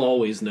 I'll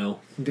always know.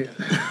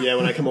 Yeah,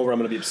 when I come over, I'm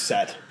going to be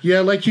upset.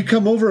 Yeah, like you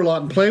come over a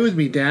lot and play with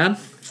me, Dan.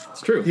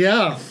 It's true.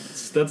 Yeah,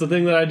 That's a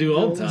thing that I do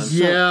all the time.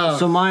 yeah.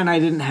 So mine, I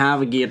didn't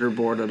have a gator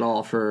board at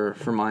all for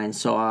mine.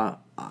 So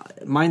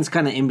mine's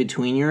kind of in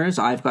between yours.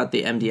 I've got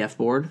the MDF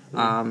board.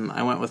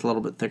 I went with a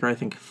little bit thicker. I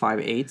think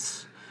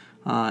 5/8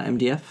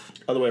 MDF.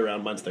 Other way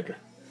around, mine's thicker.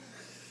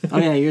 Oh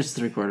yeah, yours is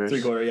 3/4.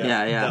 3/4,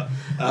 yeah. Yeah.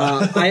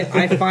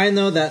 I find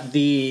though that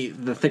the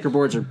thicker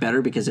boards are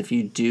better because if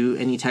you do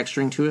any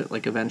texturing to it,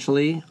 like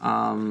eventually,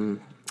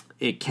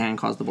 it can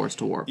cause the boards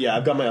to warp. Yeah,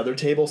 I've got my other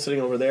table sitting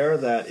over there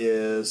that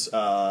is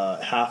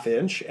 1/2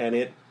 inch, and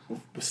it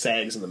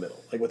sags in the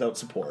middle, like without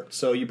support.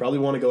 So you probably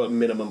want to go at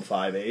minimum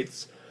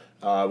 5/8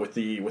 with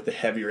the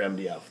heavier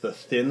MDF. The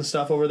thin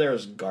stuff over there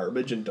is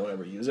garbage, and don't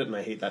ever use it. And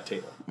I hate that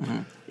table.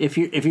 If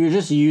you're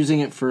just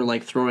using it for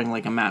like throwing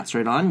like a mat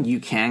straight on,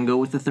 you can go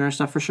with the thinner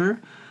stuff for sure.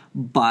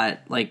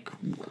 But like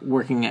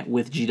working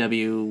with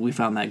GW, we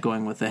found that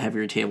going with the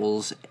heavier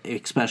tables,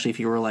 especially if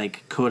you were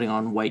like coating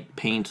on white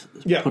paint,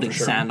 Yeah, putting for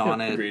sure. sand Yeah,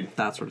 on it, agreed.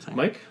 that sort of thing.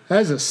 Mike?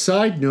 As a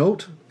side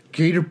note,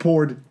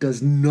 Gatorboard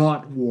does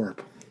not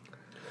warp.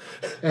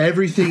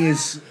 Everything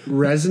is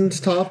resin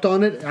topped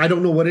on it. I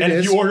don't know what it And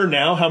is. if you order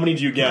now, how many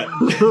do you get?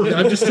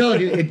 I'm just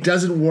telling you, it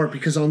doesn't warp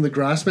because on the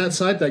grass mat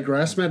side, that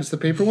grass mat is the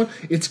paper one.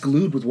 It's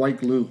glued with white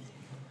glue.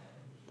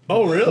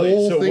 Oh, The really?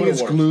 whole So it thing would've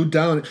is worked. glued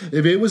down.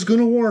 If it was going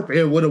to warp,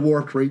 it would have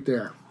warped right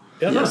there.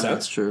 Yeah, that makes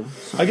That's sense. true.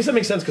 I guess that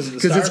makes sense because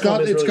Because it's got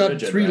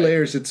rigid, three right?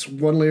 layers. It's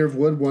one layer of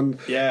wood, one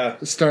Yeah.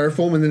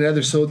 styrofoam, and then the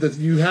other. So that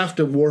you have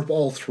to warp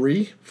all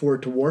three for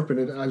it to warp,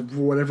 and for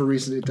whatever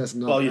reason, it does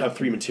not. Well, you have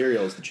three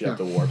materials that you have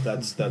to warp.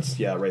 That's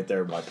right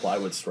there. Why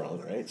plywood's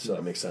strong, right? So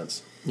that makes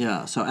sense.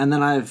 Yeah. So and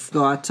then I've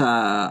got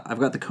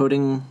the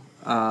coating,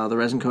 the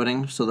resin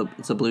coating. So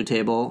it's a blue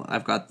table.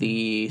 I've got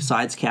the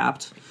sides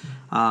capped.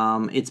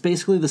 It's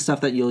basically the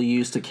stuff that you'll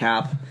use to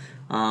cap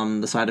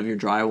the side of your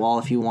drywall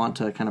if you want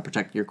to kind of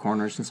protect your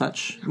corners and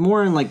such.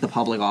 More in like the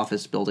public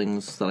office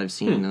buildings that I've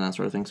seen and that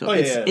sort of thing. So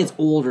it's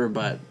older,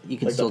 but you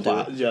can Like still do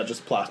it. Yeah,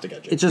 just plastic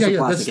edging. It's just a yeah.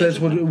 plastic That's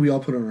edge, what yeah. we all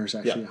put on ours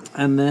actually. Yeah.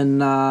 Yeah. And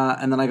then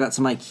I got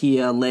some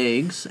IKEA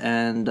legs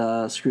and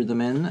screwed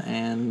them in,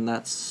 and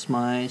that's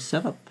my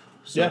setup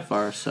so Yeah.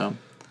 far. So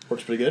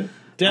Works pretty good.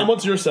 Dan,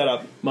 what's your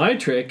setup? My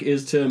trick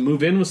is to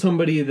move in with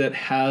somebody that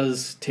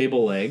has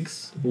table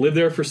legs, live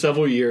there for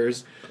several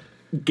years,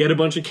 get a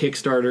bunch of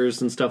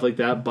Kickstarters and stuff like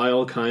that, buy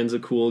all kinds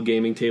of cool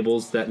gaming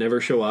tables that never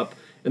show up,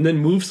 and then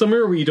move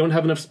somewhere where you don't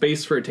have enough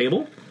space for a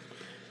table.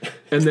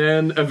 And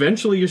then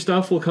eventually your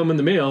stuff will come in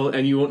the mail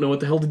and you won't know what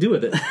the hell to do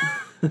with it.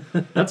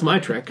 That's my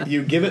trick.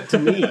 You give it to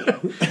me.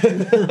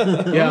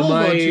 Yeah, I'll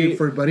my vote you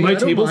for it, buddy. my I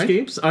don't mind.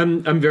 tablescapes.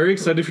 I'm very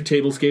excited for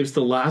tablescapes.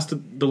 The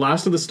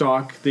last of the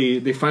stock.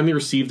 They finally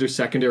received their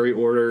secondary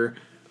order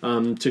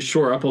to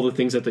shore up all the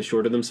things that they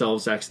shorted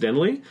themselves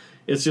accidentally.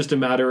 It's just a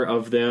matter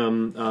of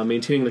them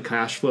maintaining the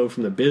cash flow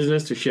from the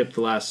business to ship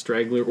the last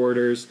straggler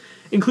orders,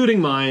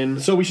 including mine.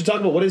 So we should talk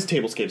about what is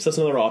tablescapes. That's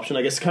another option.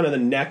 I guess kind of the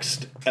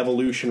next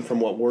evolution from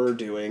what we're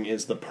doing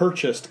is the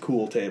purchased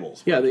cool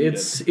tables. Yeah, What you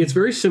it's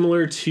very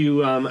similar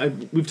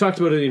to we've talked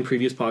about it in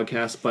previous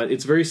podcasts, but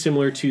it's very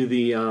similar to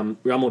the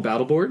Realm of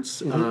Battle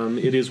boards.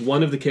 It is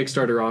one of the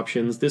Kickstarter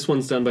options. This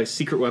one's done by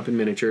Secret Weapon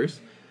Miniatures,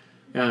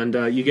 and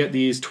you get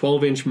these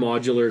 12-inch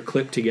modular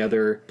clip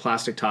together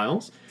plastic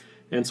tiles.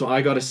 And so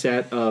I got a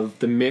set of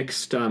the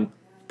mixed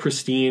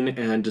pristine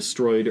and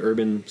destroyed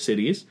urban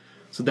cities.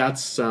 So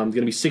that's going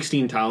to be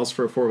 16 tiles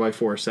for a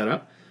 4x4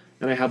 setup.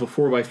 And I have a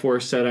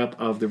 4x4 setup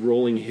of the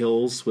rolling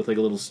hills with like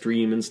a little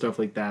stream and stuff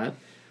like that.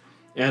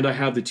 And I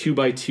have the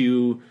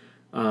 2x2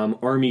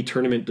 army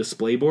tournament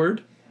display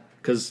board.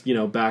 Because,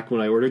 back when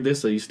I ordered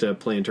this, I used to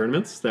play in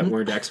tournaments that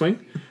weren't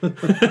X-Wing.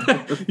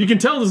 You can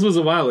tell this was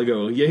a while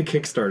ago. Yay,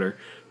 Kickstarter.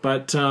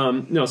 But,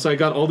 no, so I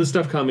got all this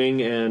stuff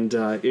coming, and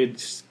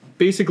it's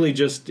basically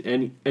just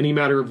any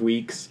matter of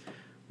weeks.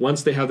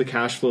 Once they have the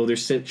cash flow, they're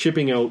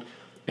shipping out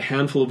a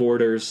handful of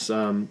orders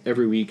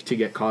every week to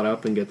get caught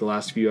up and get the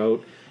last few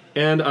out.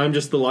 And I'm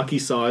just the lucky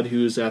sod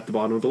who's at the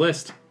bottom of the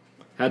list.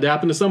 Had to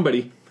happen to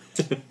somebody.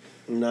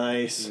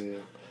 Nice.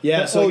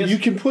 Yeah, so I guess you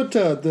can put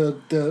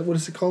the what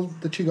is it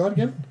called that you got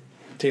again?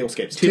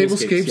 tablescapes.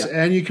 Tablescapes, yeah.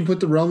 and you can put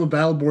the Realm of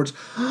Battle boards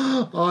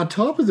on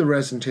top of the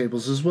resin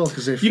tables as well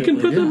because they fit You can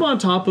right put them in. on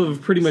top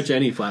of pretty much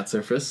any flat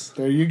surface.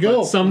 There you go.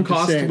 But some I'm just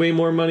cost saying. way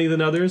more money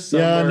than others. Some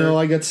Yeah, are- no,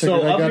 I got sick. So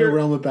I of got your, a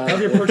Realm of Battle.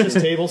 of your purchase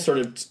table sort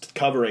of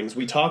coverings,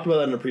 we talked about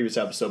that in a previous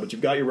episode, but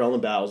you've got your Realm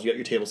of Battles, you got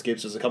your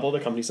tablescapes, there's a couple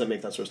other companies that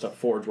make that sort of stuff,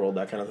 Forge World,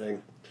 that kind of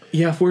thing.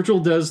 Yeah, Forge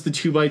World does the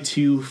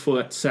 2x2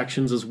 foot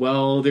sections as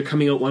well. They're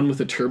coming out one with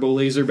a turbo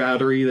laser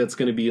battery that's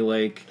going to be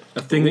like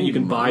a thing that you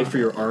can buy for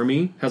your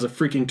army. Has a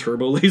freaking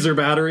turbo laser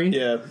battery.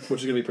 Yeah,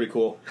 which is going to be pretty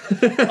cool.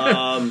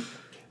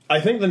 I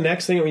think the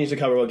next thing that we need to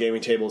cover about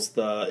gaming tables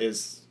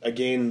is,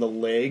 again, the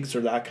legs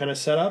or that kind of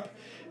setup.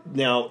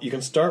 Now, you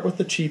can start with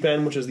the cheap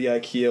end, which is the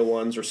IKEA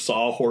ones, or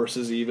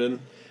sawhorses even.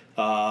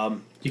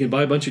 You can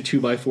buy a bunch of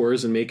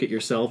 2x4s and make it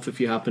yourself if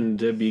you happen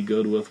to be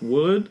good with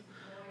wood.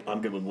 I'm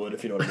good with wood,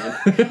 if you know what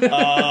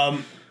I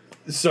mean.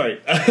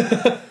 Sorry.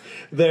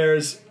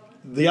 There's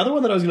the other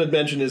one that I was going to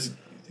mention is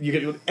you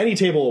get any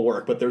table will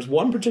work, but there's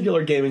one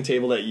particular gaming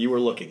table that you were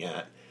looking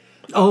at,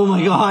 oh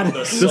my god,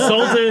 The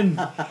Sultan!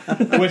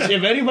 which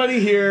if anybody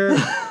here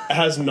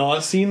has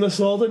not seen the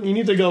Sultan, you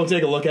need to go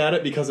take a look at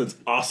it because it's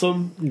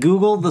awesome,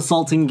 Google the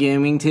Sultan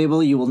gaming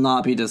table. You will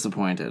not be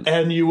disappointed.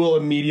 and you will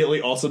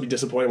immediately also be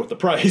disappointed with the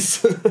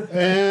price.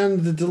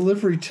 And the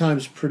delivery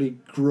time's pretty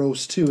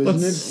gross too,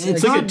 isn't it?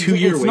 It's like a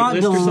 2-year It's not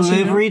wait list or something.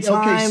 delivery Okay,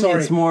 time.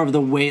 sorry. It's more of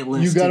the wait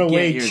list. You gotta to get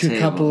wait your a table.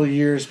 couple of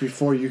years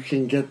before you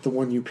can get the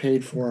one you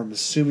paid for. I'm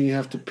assuming you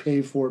have to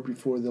pay for it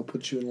before they'll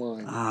put you in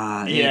line.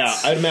 Yeah,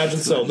 It's- I'd imagine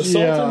so. The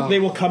Sultan, Yeah. they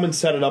will come and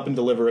set it up and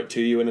deliver it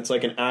to you, and it's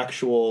like an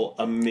actual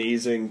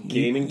amazing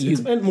gaming.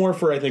 It's meant more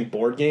for, I think,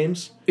 board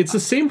games. It's the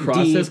same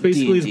process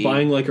basically as D&D.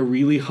 buying like a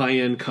really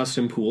high-end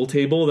custom pool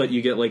table that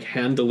you get like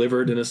hand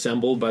delivered and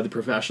assembled by the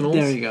professionals.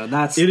 There you go.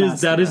 That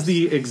That is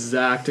the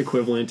exact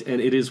equivalent, and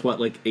it is what,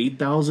 like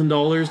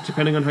 $8,000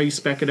 depending on how you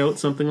spec it out,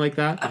 something like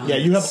that. Yeah,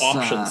 you have It's,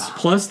 options.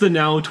 Plus the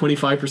now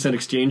 25%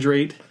 exchange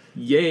rate.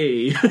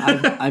 Yay!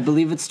 I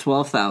believe it's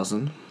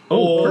 12,000.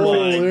 Oh,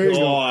 perfect. there you go.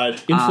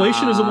 God.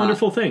 Inflation is a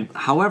wonderful thing.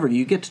 However,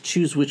 you get to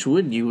choose which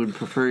wood you would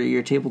prefer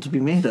your table to be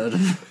made out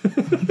of.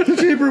 The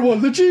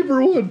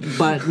cheaper one.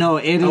 But no,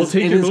 it I'll is.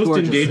 take it your is most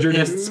gorgeous. endangered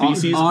It's-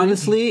 species,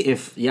 Honestly,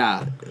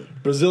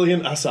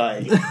 Brazilian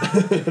acai.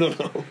 I don't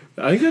know.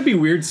 I think that'd be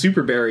weird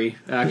superberry,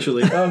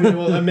 actually.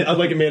 I'd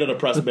like it made out of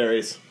pressed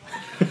berries.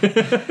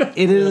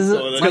 it is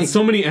So It's like got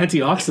so many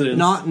antioxidants.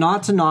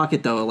 not to knock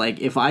it though.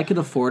 Like if I could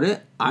afford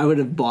it, I would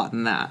have bought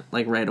that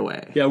like right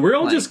away. Yeah, we're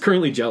all Like, just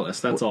currently jealous.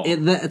 That's all.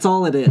 It's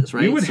all it is,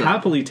 right? We would So-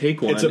 happily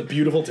take one. It's a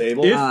beautiful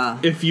table.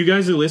 If you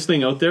guys are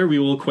listening out there, we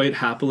will quite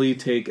happily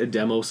take a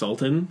demo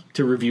Sultan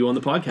to review on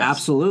the podcast.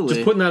 Absolutely.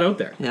 Just putting that out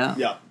there. Yeah.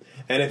 Yeah.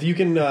 And if you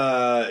can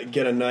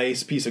get a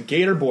nice piece of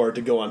gator board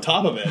to go on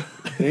top of it,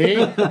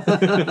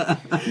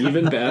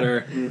 Even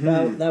better.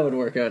 That would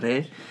work out,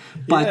 hey?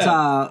 But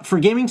Yeah. for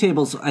gaming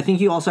tables, I think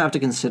you also have to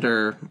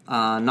consider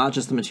not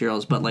just the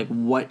materials, but like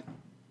what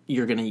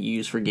you're going to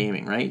use for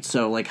gaming, right?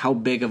 So like how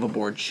big of a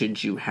board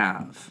should you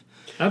have?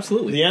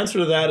 Absolutely. the answer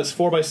to that is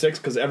 4x6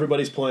 because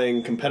everybody's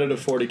playing competitive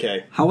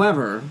 40K.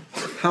 However,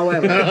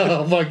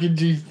 Oh, fucking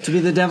geez. to be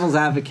the devil's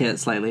advocate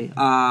slightly,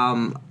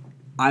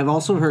 I've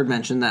also heard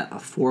mentioned that a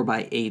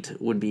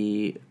 4x8 would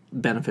be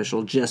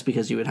beneficial just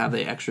because you would have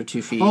the extra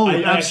 2 feet Oh,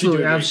 I actually do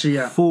absolutely, agree. absolutely,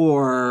 yeah.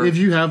 for If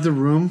you have the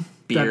room,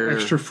 Beer, that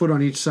extra foot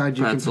on each side,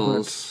 you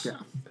pretzels. can put.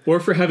 Yeah. Or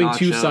for having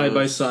two Nachos.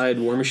 side-by-side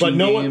War Machine But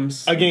no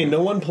games.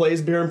 no one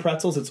plays beer and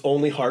pretzels. It's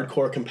only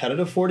hardcore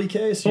competitive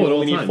 40K, so you Oh, at all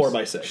only need times.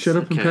 4x6. Shut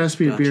up and Okay, pass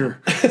me a gotcha.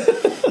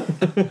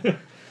 beer.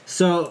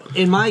 So,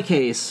 in my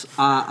case,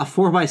 a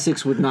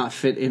 4x6 would not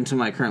fit into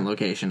my current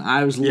location.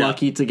 I was Yeah.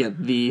 lucky to get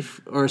a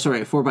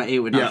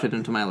 4x8 would not Yeah. fit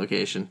into my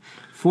location.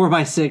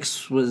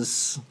 4x6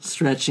 was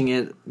stretching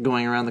it,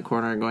 going around the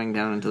corner, going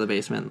down into the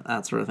basement,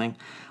 that sort of thing.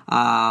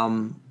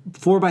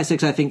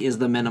 4x6, I think, is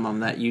the minimum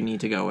that you need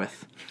to go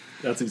with.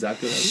 That's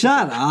exactly right.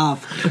 Shut up.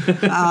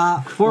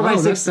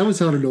 4x6. That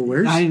was out of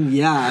nowhere.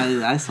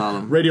 I saw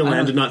them.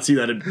 Radioland did not see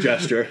that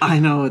gesture. I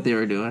know what they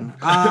were doing.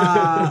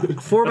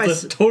 4x6.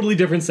 That's a totally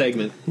different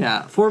segment.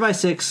 Yeah,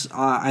 4x6,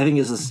 I think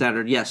is the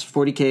standard. Yes,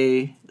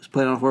 40K is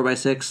played on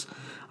 4x6.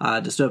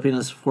 Dystopian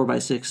is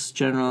 4x6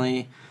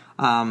 generally.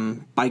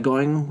 By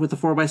going with the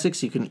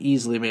 4x6, you can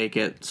easily make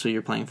it so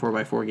you're playing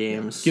 4x4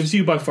 games. Gives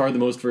you by far the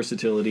most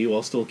versatility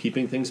while still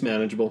keeping things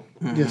manageable.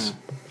 Yes.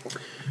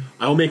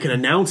 I will make an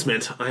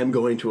announcement. I am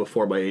going to a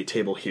 4x8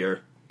 table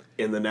here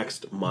in the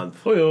next month.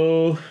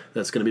 Oh,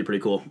 That's going to be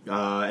pretty cool.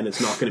 And it's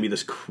not going to be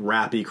this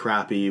crappy.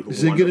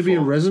 Is it going to be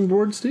a resin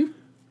board, Steve?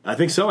 I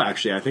think so,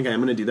 actually. I think I am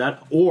going to do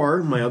that.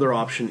 Or my other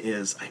option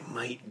is I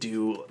might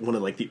do one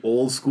of like the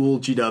old school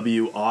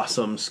GW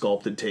awesome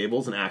sculpted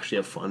tables and actually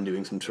have fun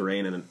doing some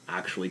terrain in an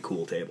actually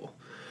cool table.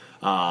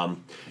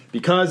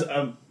 Because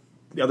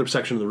the other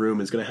section of the room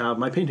is going to have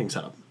my painting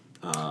setup.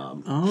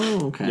 Oh,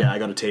 okay. Yeah, I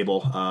got a table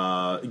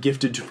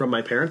gifted from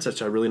my parents.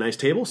 That's a really nice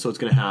table, so it's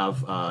going to have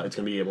it's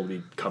going to be able to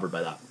be covered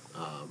by that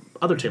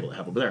other table I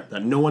have over there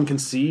that no one can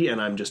see,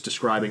 and I'm just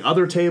describing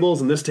other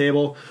tables and this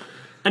table.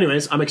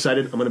 Anyways, I'm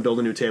excited. I'm going to build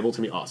a new table. It's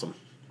going to be awesome.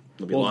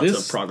 There'll be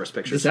lots of progress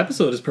pictures. This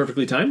episode is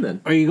perfectly timed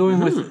then. Are you going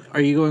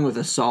with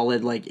a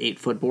solid like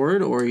 8-foot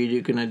board, or are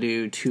you going to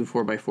do 2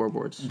 4x4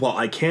 boards? Well,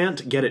 I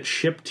can't get it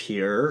shipped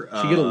here.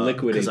 You get a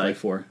liquid 'cause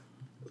 8x4.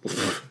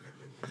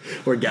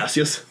 or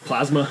gaseous.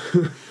 Plasma.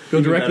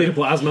 Go directly to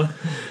plasma.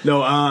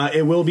 No,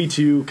 it will be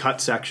 2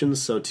 cut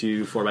sections, so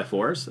 2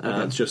 4x4s.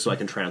 It's just so I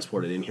can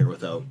transport it in here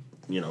without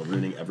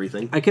ruining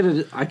everything. I could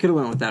have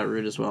went with that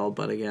route as well,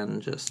 but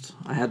again,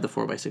 I had the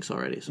 4x6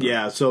 already. So.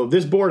 Yeah, so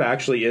this board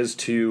actually is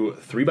 2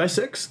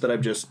 3x6 that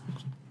I've just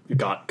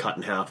got cut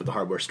in half at the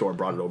hardware store,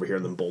 brought it over here,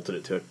 and then bolted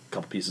it to a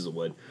couple pieces of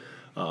wood.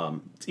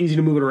 It's easy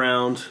to move it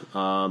around.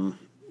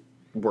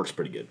 Works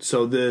pretty good.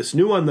 So this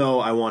new one, though,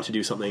 I want to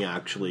do something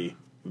actually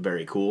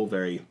very cool,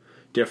 very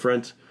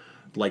different.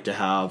 Like to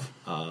have...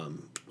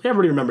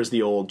 everybody remembers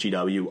the old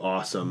GW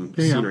awesome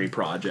scenery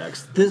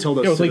projects.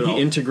 Tilda With like the Citadel.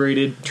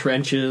 integrated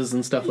trenches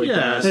and stuff like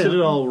that.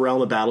 Citadel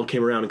Realm of Battle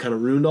came around and kind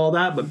of ruined all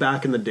that, but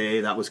back in the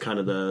day, that was kind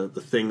of the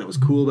thing that was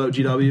cool about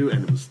GW,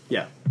 and it was,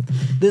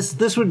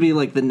 This would be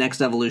like the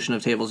next evolution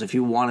of tables if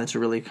you wanted to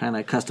really kind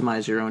of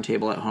customize your own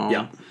table at home.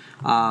 Yeah.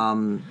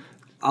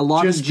 A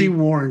lot Just of be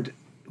warned,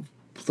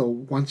 though,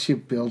 once you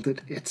build it,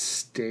 it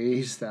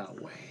stays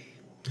that way.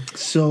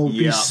 So be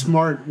Yeah.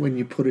 smart when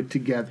you put it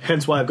together.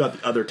 Hence why I've got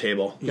the other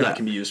table that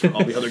can be used for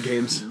all the other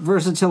games.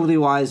 versatility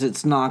wise,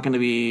 it's not going to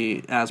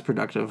be as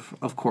productive.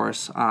 Of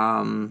course,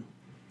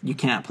 you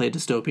can't play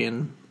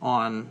dystopian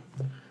on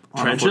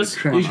Trenches?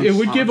 It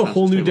would give a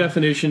whole new table.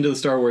 definition to the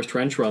Star Wars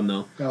trench run,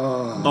 though.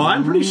 Oh,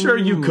 I'm pretty sure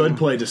you could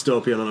play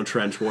Dystopian on a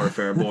trench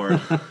warfare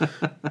board.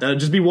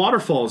 Just be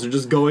waterfalls. You're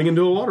just going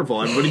into a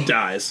waterfall. Everybody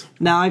dies.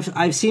 Now,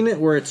 I've seen it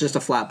where it's just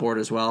a flat board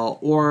as well,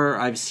 or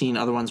I've seen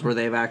other ones where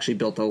they've actually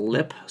built a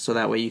lip, so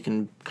that way you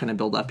can kind of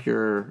build up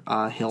your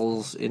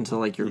hills into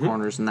like your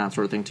corners and that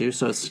sort of thing too.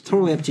 So it's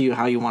totally up to you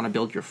how you want to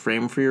build your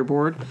frame for your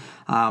board.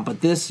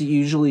 But this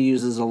usually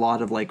uses a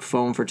lot of like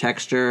foam for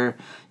texture.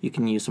 You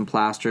can use some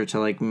plaster to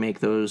like make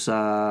those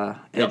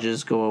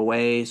edges go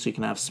away, so you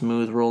can have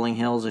smooth rolling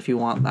hills if you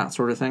want that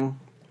sort of thing.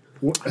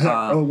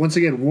 Once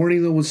again,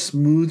 warning though, with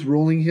smooth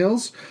rolling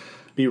hills,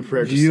 Be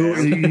prepared to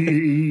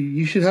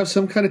you should have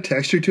some kind of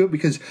texture to it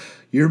because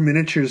your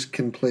miniatures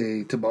can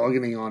play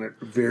tobogganing on it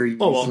very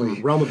easily.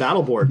 Realm of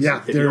Battle boards.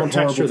 Yeah, if you they're don't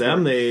texture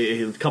horrible them,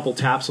 a couple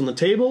taps on the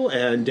table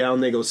and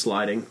down they go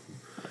sliding.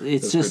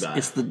 It's That's just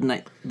pretty bad.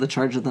 it's the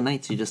charge of the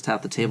knights. You just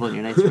tap the table and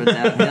your knights go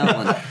downhill.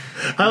 And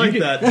I like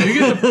that.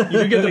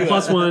 You get the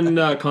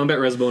 +1 combat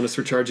res bonus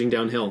for charging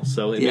downhill,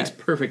 so it Yeah. makes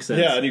perfect sense.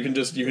 Yeah, and you can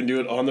do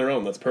it on their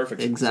own. That's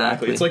perfect.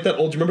 Exactly. It's like that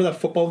old. Do you remember that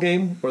football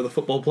game where the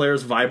football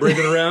players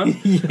vibrated around?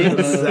 It's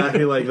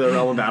exactly like the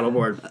Realm of Battle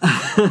board.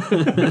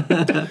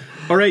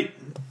 All right,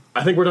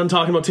 I think we're done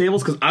talking about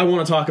tables because I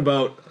want to talk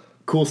about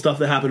cool stuff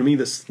that happened to me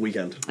this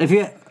weekend.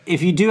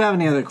 if you do have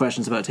any other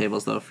questions about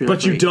tables, though, feel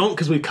But free. you don't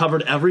because we've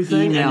covered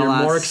everything, Email and you're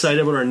more us. excited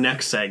about our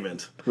next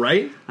segment,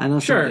 right? I know.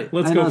 Sure,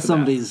 let's I go know for that.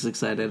 somebody's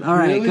excited. All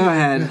right, Really? go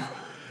ahead.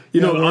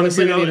 You know, We're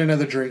honestly, gonna though, need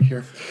another drink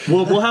here.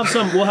 we'll have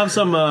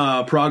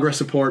some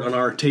progress report on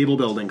our table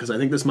building because I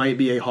think this might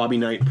be a hobby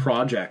night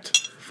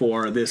project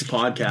for this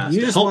podcast.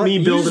 To help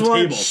me build a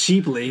table.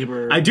 Cheap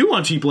labor. I do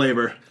want cheap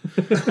labor.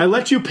 I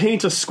let you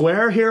paint a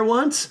square here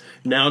once.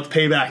 Now it's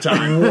payback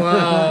time.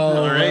 Wow,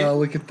 All right. wow,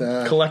 look at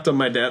that. Collect on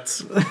my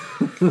debts.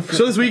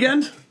 So this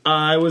weekend,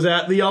 I was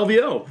at the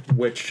LVO,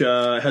 which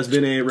has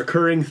been a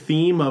recurring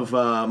theme of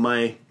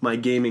my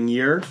gaming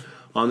year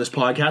on this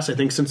podcast. I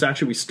think since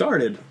actually we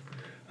started,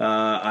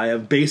 I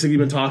have basically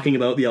been talking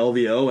about the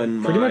LVO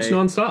and Pretty much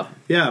nonstop.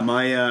 Yeah,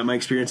 my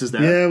experiences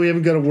there. Yeah, we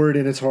haven't got a word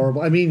in. It's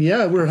horrible. I mean,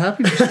 yeah, we're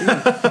happy to see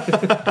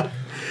it.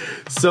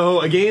 So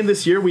again,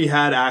 this year we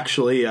had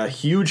actually a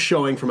huge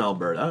showing from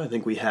Alberta. I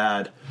think we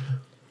had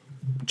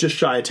just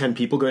shy of 10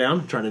 people go down.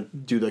 I'm trying to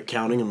do the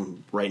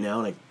counting right now,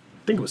 and I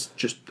think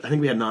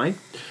we had 9.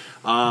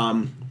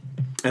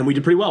 And we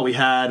did pretty well. We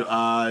had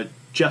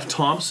Jeff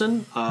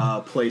Thompson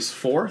place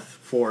 4th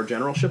for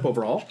generalship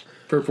overall.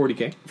 For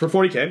 40K. For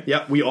 40K,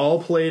 yeah. We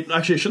all played...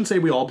 Actually, I shouldn't say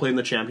we all played in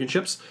the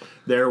championships.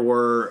 There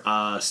were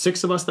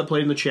 6 of us that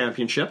played in the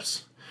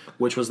championships,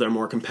 which was their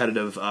more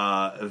competitive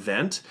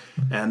event.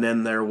 And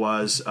then there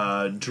was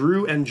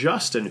Drew and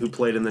Justin, who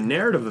played in the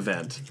narrative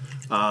event.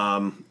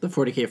 The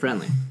 40K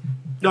friendly.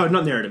 No,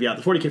 not narrative, yeah,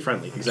 the 40K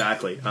friendly,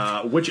 exactly.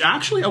 Which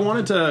actually I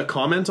wanted to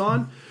comment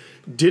on.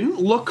 Didn't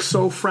look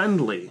so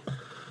friendly.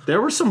 There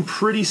were some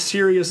pretty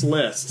serious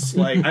lists.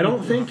 Like, I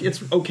don't think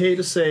it's okay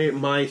to say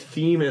my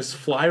theme is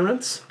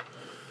Flyrants.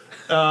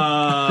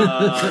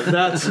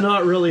 That's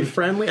not really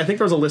friendly. I think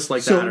there was a list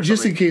like that. So, Or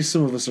just in something. case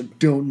some of us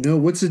don't know,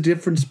 what's the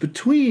difference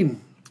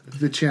between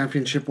the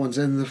championship ones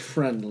and the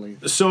friendly?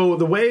 So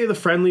the way the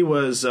friendly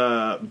was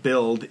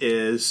billed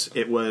is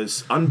it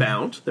was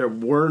unbound. There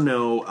were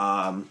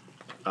no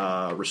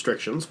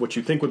restrictions, which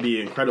you think would be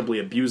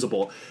incredibly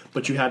abusable,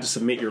 but you had to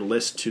submit your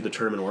list to the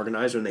tournament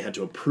organizer and they had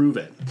to approve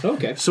it.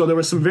 Okay. So there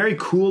was some very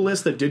cool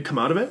lists that did come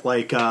out of it,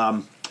 like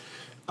an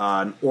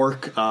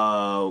orc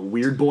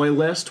weird boy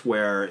list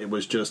where it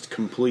was just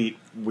complete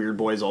weird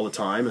boys all the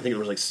time. I think it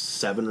was like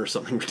 7 or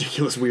something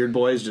ridiculous weird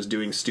boys just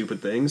doing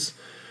stupid things.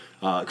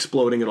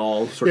 Exploding at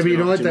all sorts Yeah, of but you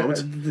know what?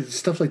 inopportune moments.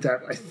 Stuff like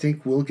that, I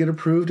think, will get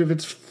approved if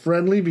it's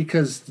friendly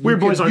because Weird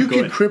boys aren't you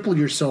can good. cripple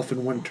yourself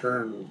in one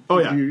turn. Oh,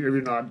 yeah. if you're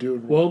not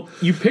doing well. Well,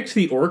 you picked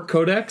the Orc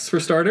Codex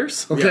for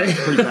starters, Yeah, Okay. it's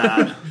pretty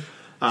bad.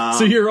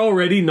 so you're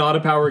already not a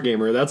power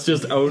gamer. That's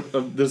just out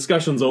of the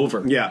discussion's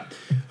over. Yeah,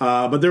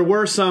 but there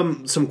were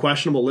some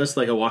questionable lists.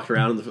 Like I walked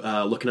around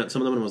looking at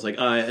some of them and was like,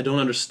 I don't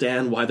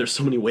understand why there's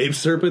so many wave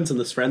serpents in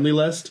this friendly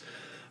list.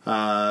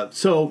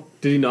 So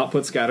Did he not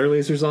put scatter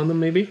lasers on them,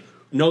 maybe?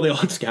 no, they all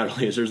had scatter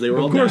lasers. They were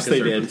all Of course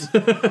Mecha they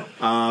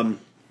serpents.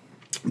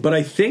 But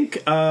I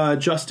think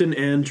Justin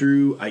and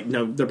Drew.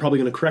 Now they're probably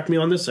going to correct me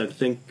on this. But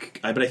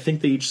I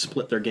think they each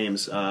split their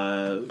games.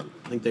 I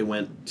think they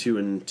went 2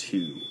 and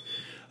 2.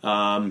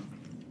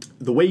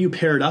 The way you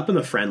paired up in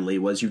the friendly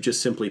was you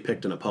just simply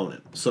picked an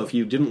opponent. So if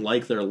you didn't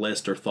like their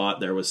list or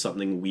thought there was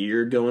something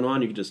weird going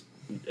on, you could just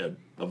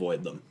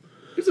avoid them.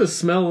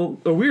 There's a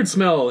weird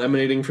smell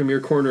emanating from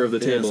your corner of the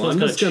table. smells I'm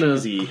kinda just gonna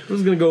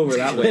cheesy. go over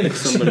that way.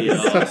 Somebody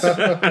else.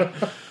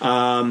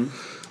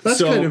 That's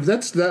So- kind of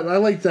that. I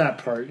like that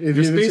part. If Your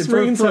it's Space for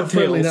Marines have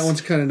friendly, tails. that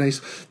one's kind of nice.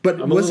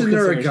 But I'm a wasn't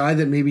little there a concerned. guy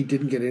that maybe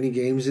didn't get any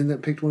games in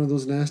that picked one of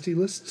those nasty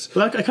lists?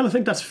 But I kind of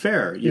think that's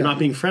fair. You're Yeah. not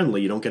being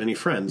friendly. You don't get any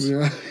friends.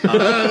 Yeah.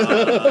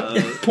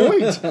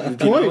 Point.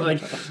 You know,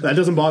 like, that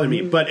doesn't bother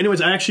me. But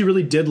anyways, I actually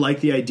really did like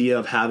the idea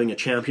of having a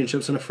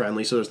championships and a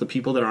friendly. So there's the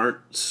people that aren't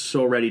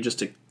so ready just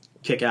to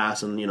kick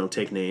ass and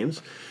take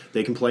names.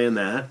 They can play in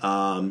that.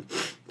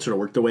 Sort of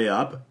work their way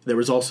up. There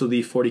was also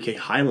the 40K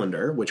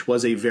Highlander, which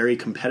was a very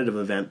competitive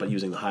event, but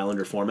using the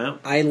Highlander format.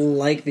 I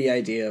like the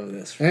idea of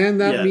this. And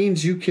that Yeah.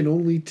 means you can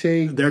only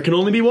take. There can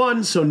only be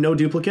one, so no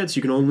duplicates.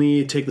 You can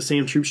only take the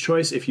same troops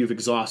choice if you've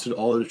exhausted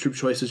all of the troop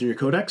choices in your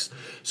codex.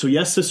 So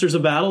yes, Sisters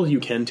of Battle, you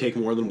can take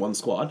more than one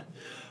squad.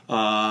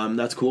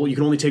 That's cool. You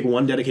can only take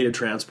one dedicated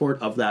transport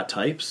of that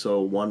type. So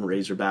one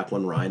Razorback,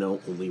 one Rhino,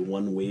 only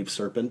one Wave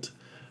Serpent.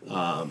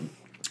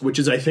 which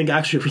is, I think,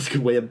 actually a really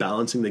good way of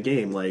balancing the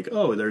game. Like,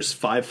 oh, there's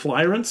 5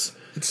 Flyrants.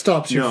 It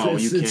stops you. No,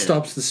 you It can't.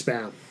 stops the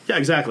spam. Yeah,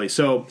 exactly.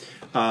 So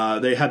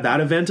they had that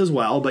event as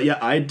well. But yeah,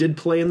 I did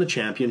play in the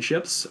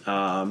championships.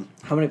 How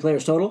many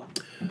players total?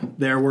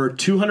 There were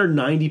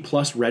 290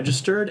 plus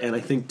registered, and I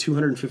think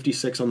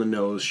 256 on the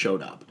nose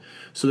showed up.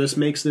 So this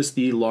makes this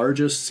the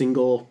largest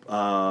single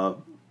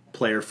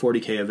player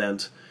 40K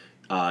event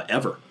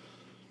ever.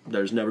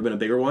 There's never been a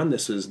bigger one.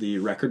 This is the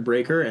record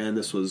breaker, and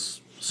this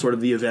was sort of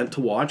the event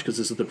to watch because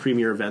this is the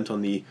premier event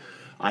on the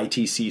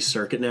ITC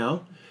circuit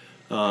now.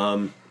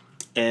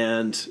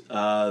 And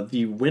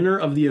the winner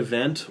of the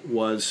event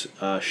was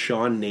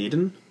Sean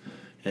Naden,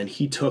 and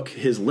he took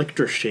his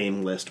Lictor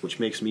Shame list, which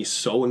makes me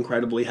so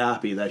incredibly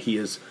happy that he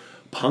is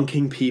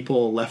punking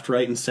people left,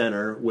 right, and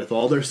center with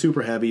all their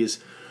super heavies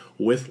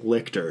with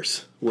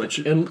Lictors, which...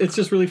 And it's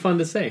just really fun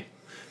to say.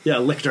 Yeah,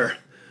 Lictor.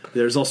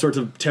 There's all sorts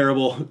of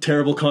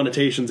terrible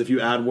connotations if you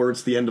add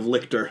words to the end of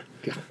Lictor.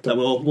 That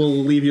will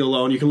leave you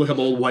alone. You can look up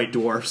old white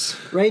dwarfs.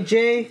 Right,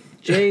 Jay?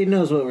 Jay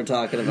knows what we're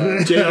talking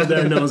about. Jay out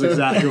there knows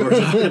exactly what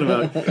we're talking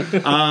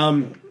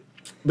about.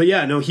 But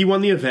yeah, no, he won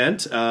the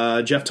event.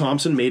 Jeff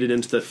Thompson made it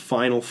into the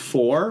final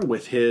 4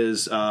 with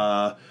his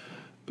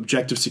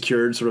objective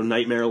secured sort of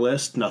nightmare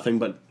list. Nothing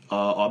but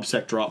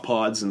OBSEC drop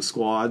pods and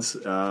squads.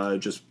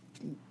 Just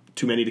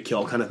too many to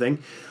kill kind of thing.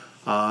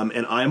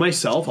 And I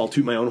myself, I'll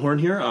toot my own horn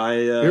here.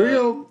 Here we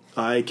go.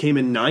 I came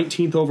in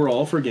 19th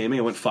overall for gaming.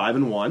 I went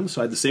 5-1,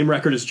 so I had the same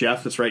record as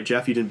Jeff. That's right,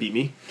 Jeff, you didn't beat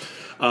me.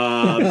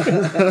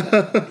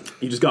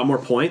 You just got more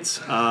points.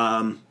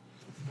 And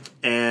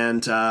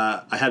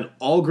I had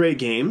all great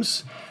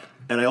games.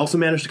 And I also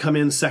managed to come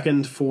in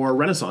second for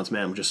Renaissance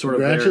Man, which is sort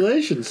of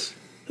Congratulations.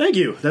 Thank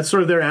you. That's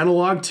sort of their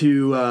analog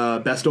to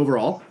best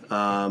overall.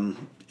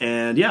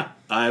 And yeah,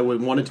 I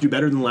wanted to do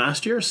better than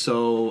last year,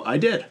 so I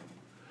did.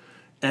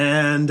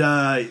 And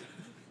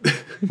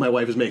my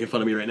wife is making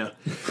fun of me right now.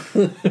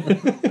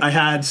 I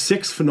had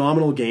 6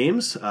 phenomenal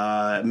games.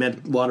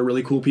 Met a lot of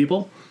really cool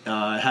people.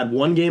 I had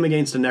 1 game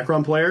against a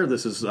Necron player.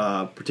 This is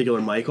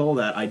particular Michael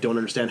that I don't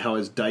understand how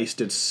his dice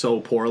did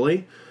so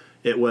poorly.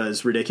 It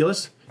was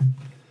ridiculous.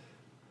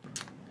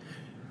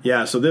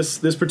 Yeah, so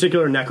this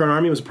particular Necron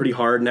army was a pretty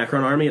hard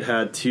Necron army. It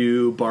had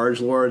 2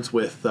 Barge Lords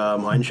with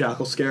Mind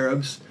Shackle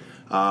Scarabs.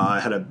 I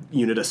had a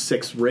unit of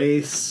 6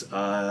 Wraiths,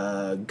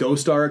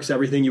 Ghost Arcs,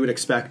 everything you would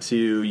expect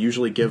to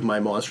usually give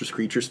my monstrous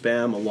creature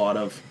spam a lot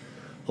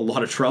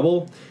of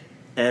trouble.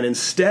 And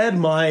instead,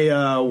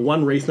 my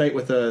 1 Wraith Knight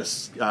with a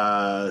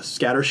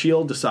Scatter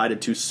Shield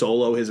decided to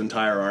solo his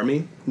entire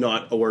army.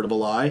 Not a word of a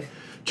lie.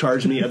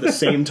 Charged me at the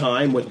same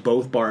time with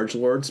both Barge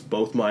Lords,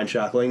 both Mind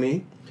Shackling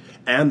me,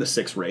 and the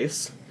 6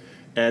 Wraiths.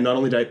 And not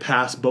only did I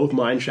pass both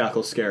Mind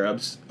Shackle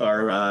Scarabs,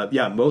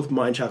 both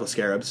Mind Shackle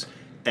Scarabs,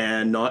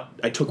 and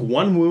I took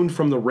 1 wound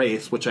from the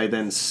Wraiths, which I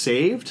then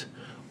saved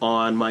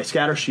on my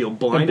Scatter Shield.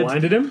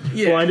 Blinded him?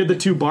 Yeah. Blinded the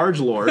 2 Barge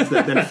Lords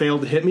that then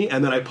failed to hit me,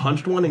 and then I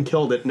punched one and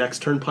killed it.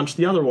 Next turn, punched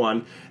the other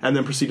one, and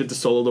then proceeded to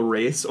solo the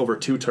Wraiths over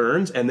 2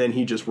 turns, and then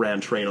he just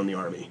ran train on the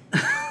army.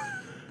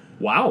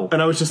 Wow.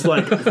 And I was just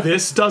like,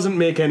 this doesn't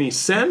make any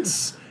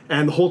sense.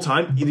 And the whole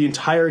time, the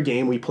entire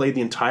game, we played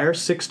the entire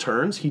 6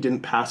 turns, he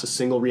didn't pass a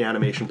single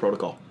reanimation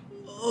protocol.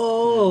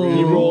 Oh.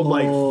 He rolled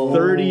like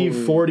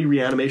 30, 40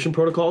 reanimation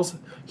protocols.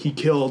 He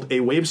killed a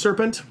Wave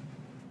Serpent,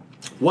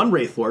 1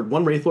 Wraith Lord.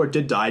 1 Wraith Lord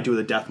did die due to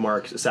the Death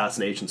Mark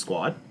Assassination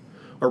Squad.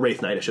 Or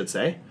Wraith Knight, I should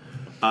say.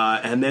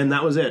 And then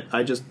that was it.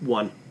 I just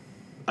won.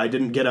 I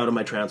didn't get out of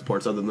my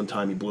transports other than the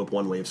time he blew up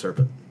 1 Wave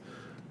Serpent.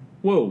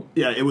 Whoa.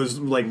 Yeah, it was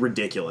like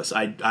ridiculous.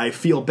 I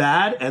feel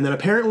bad, and then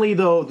apparently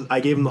though I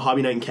gave him the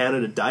Hobby Night in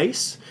Canada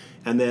dice,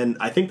 and then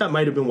I think that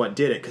might have been what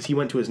did it, because he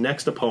went to his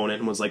next opponent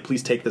and was like,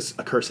 "Please take this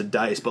accursed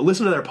dice," but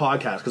listen to their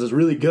podcast because it's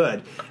really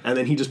good. And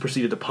then he just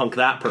proceeded to punk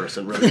that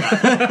person really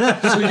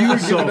bad. So you were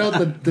giving out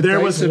the There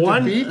dice was of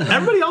one. defeat?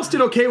 Everybody else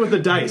did okay with the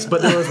dice,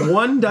 but there was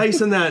one dice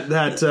in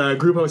that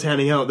group I was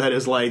handing out that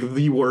is like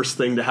the worst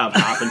thing to have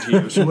happen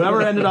to you. So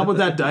whoever ended up with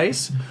that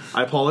dice,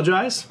 I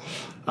apologize.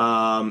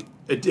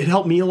 It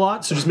helped me a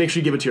lot, so just make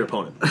sure you give it to your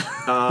opponent.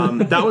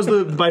 That was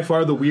by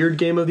far the weird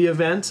game of the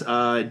event.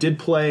 I did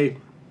play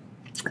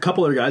a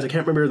couple other guys. I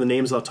can't remember the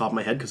names off the top of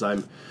my head because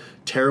I'm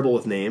terrible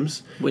with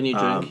names. When you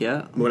drink,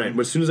 yeah.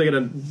 As soon as I get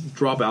a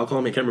drop of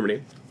alcohol, I can't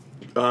remember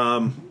the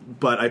name.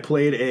 But I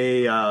played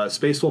a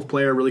Space Wolf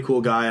player, really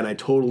cool guy, and I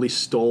totally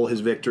stole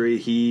his victory.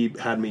 He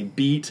had me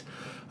beat.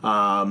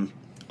 I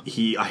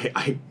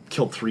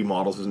killed 3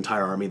 models of his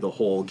entire army the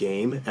whole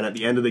game, and at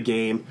the end of the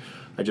game,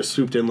 I just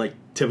swooped in like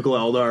typical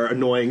Eldar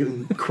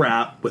annoying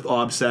crap with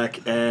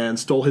OBSEC and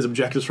stole his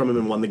objectives from him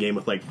and won the game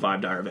with like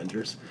 5 Dire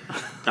Avengers.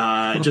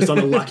 Just on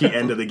the lucky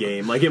end of the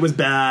game. Like it was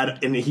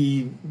bad and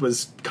he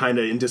was kind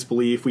of in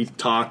disbelief. We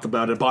talked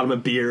about it, bought him a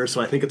beer,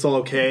 so I think it's all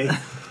okay.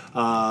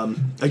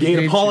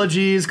 Again,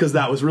 apologies because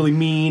that was really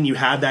mean. You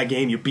had that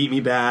game, you beat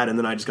me bad, and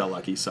then I just got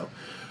lucky. So,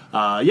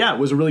 it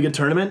was a really good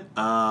tournament.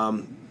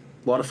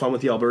 a lot of fun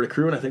with the Alberta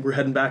crew, and I think we're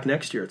heading back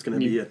next year. It's going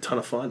to be a ton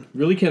of fun.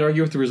 Really can't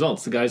argue with the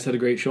results. The guys had a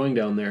great showing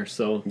down there,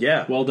 so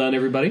Yeah. well done,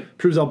 everybody.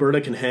 Proves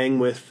Alberta can hang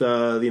with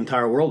the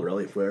entire world,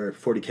 really, for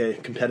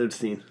 40K competitive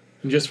scene.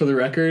 And just for the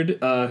record,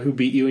 who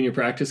beat you in your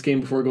practice game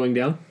before going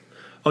down?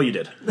 Oh, you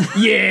did.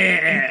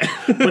 Yeah!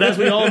 But as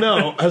we all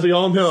know,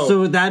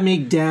 So would that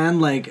make Dan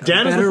like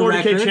Dan is the better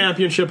 40K record?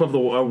 championship of the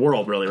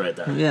world, really, right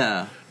there.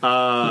 Yeah.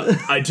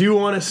 I do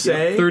want to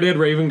say, Third Ed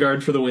Raven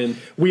Guard for the win.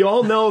 we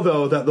all know,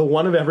 though, that the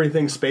One of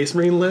Everything Space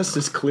Marine list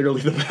is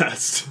clearly the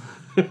best.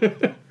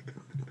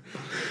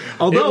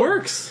 Although, It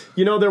works.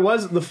 You know,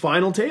 the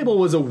final table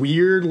was a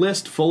weird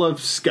list full of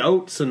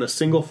scouts and a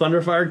single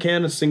Thunderfire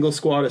cannon, a single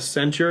squad of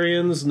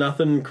Centurions,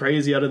 nothing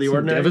crazy out of the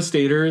ordinary.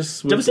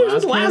 Devastators. With Devastators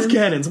with las cannons.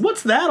 cannons.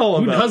 What's that all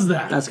Who about? does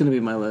that? That's gonna be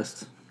my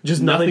list.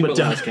 Just Nothing nothing but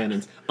but las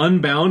cannons.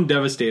 Unbound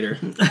Devastator.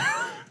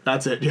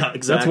 That's it. Yeah,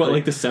 exactly. That's what,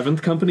 like the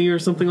 7th company or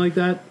something like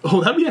that?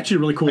 Oh, that'd be actually a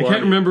really cool. I can't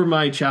army. remember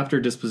my chapter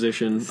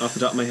disposition off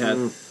the top of my head.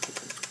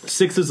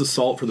 6th is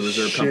assault for the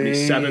reserve company.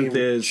 7th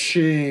is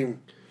shame.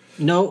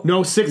 No.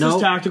 no. 6th No.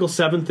 is tactical.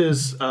 7th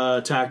is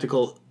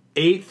tactical.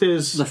 8th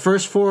is The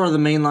first 4 are the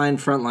mainline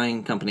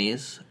frontline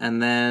companies,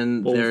 and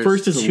then Well, there's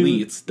first is 2.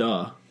 elites,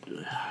 duh.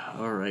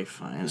 All right,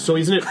 fine. so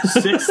isn't it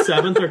 6th,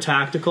 7th are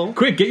tactical.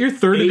 Quick, get your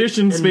 3rd 8th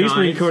edition and Space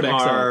Marine 9th Codex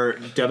out. are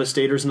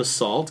Devastators and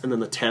assault, and then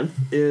the 10th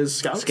is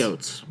scouts.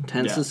 Scouts.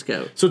 Tends Yeah. to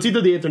scout. So it's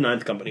either the 8th or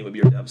 9th company would be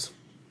your devs.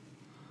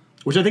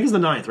 Which I think is the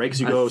 9th, right?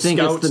 Because you I go think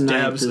it's scouts, the 9th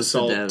devs, is the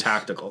assault, devs.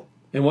 tactical.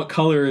 And what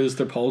color is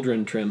their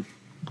pauldron trim?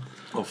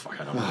 Oh fuck,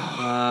 I don't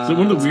know. Is it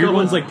one of the weird go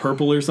ones with like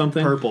purple or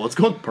something? Purple. Let's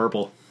go with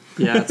purple.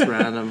 Yeah, it's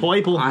random.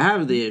 Purple. I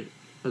have the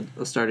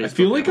Astartes. I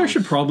feel like I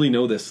should probably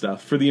know this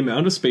stuff. For the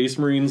amount of Space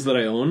Marines that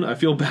I own, I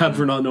feel bad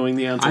for not knowing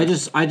the answer. I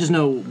just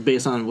know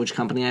based on which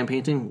company I'm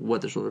painting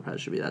what the shoulder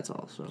pads should be. That's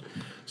all.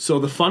 So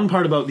the fun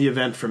part about the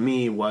event for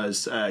me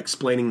was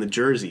explaining the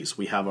jerseys.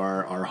 We have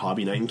our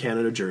Hobby Night in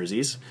Canada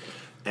jerseys,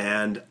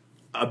 and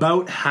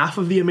about half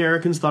of the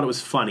Americans thought it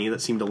was funny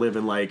that seemed to live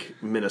in like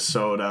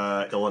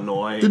Minnesota,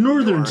 Illinois, The New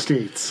northern York.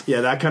 states.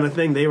 Yeah, that kind of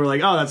thing. They were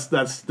like, "Oh,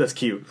 that's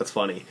cute. That's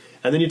funny."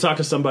 And then you talk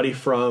to somebody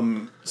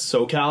from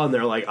SoCal, and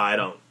they're like, "I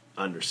don't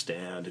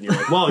understand." And you're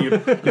like, "Well,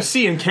 you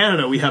see, in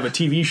Canada, we have a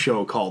TV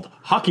show called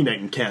Hockey Night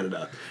in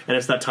Canada, and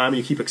it's that time, and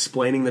you keep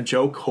explaining the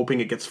joke, hoping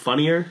it gets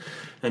funnier,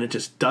 and it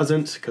just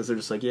doesn't because they're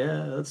just like,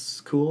 yeah,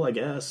 that's cool, I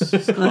guess,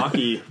 it's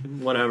hockey,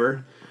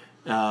 whatever."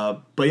 But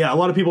yeah, I got a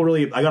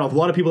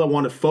lot of people that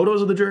wanted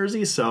photos of the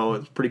jersey, so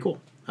it's pretty cool.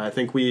 I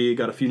think we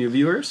got a few new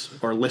viewers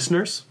or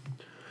listeners,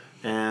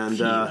 and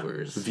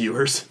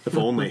viewers, if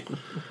only.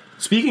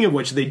 Speaking of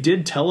which, they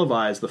did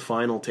televise the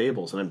final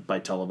tables, and by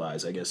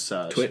televise, I guess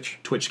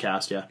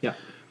Twitchcast, yeah. Yeah.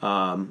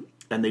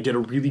 And they did a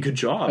really good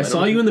job. I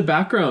saw you in the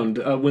background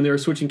when they were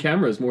switching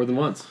cameras more than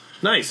once,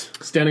 Nice.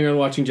 standing around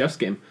watching Jeff's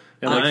game,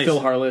 and like Nice. Phil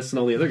Harless and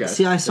all the other guys.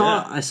 See, I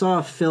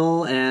saw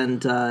Phil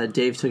and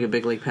Dave took a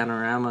big like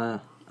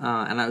panorama,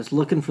 and I was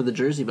looking for the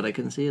jersey, but I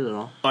couldn't see it at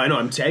all. I know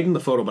I'm tagging the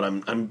photo, but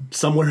I'm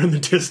somewhere in the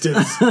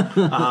distance.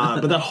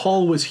 But that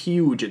hall was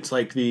huge. It's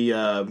like the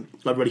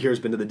everybody here has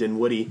been to the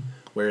Dinwoody,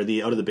 where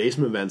the out of the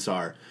basement events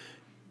are.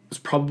 It's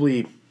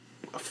probably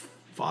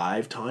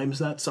 5 times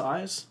that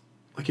size.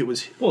 Like it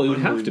was. Well, it would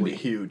have to unbelievably be.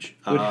 huge.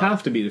 It would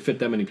have to be to fit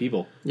that many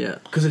people. Yeah,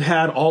 Because it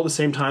had all at the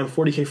same time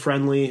 40K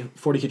friendly,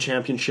 40K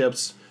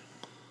championships,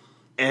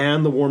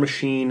 and the War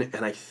Machine,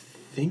 and I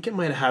think it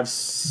might have had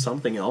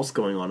something else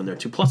going on in there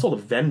too, plus all the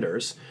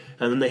vendors.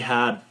 And then they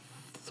had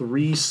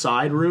 3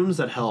 side rooms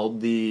that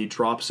held the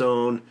Drop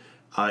Zone,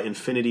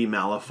 Infinity,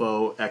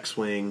 Malifaux,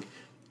 X-Wing,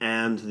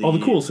 and All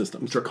the cool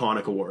systems.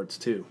 Draconic Awards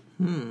too.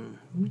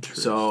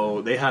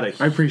 So they had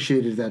I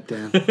appreciated that,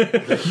 Dan.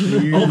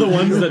 All the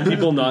ones that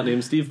people not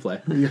named Steve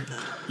play.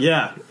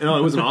 yeah, no,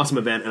 it was an awesome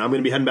event, and I'm going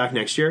to be heading back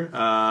next year. We're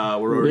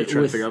already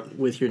trying to figure out.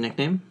 with your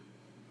nickname.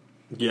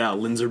 Yeah,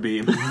 Linzer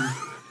Beam.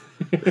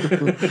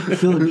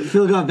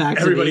 Phil got back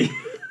to Everybody.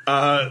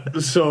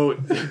 me. So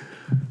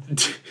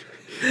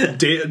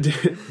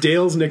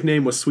Dale's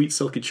nickname was Sweet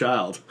Silky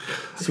Child.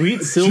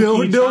 Sweet silky Joe,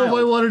 no, child.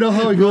 I want to know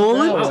how I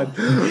got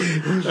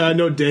that one.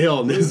 No,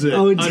 Dale is it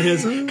Oh, on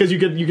his because you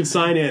could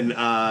sign in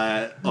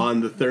on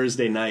the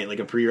Thursday night like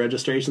a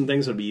pre-registration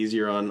thing, so it'd be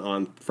easier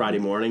on Friday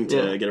morning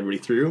to get everybody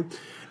through.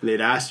 And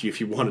they'd asked you if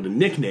you wanted a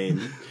nickname.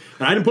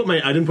 And I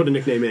didn't put a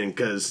nickname in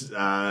because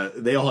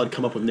they all had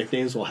come up with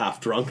nicknames while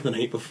half drunk the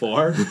night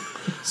before.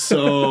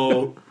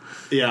 So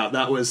yeah,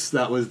 that was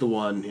the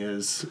one.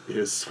 His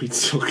Sweet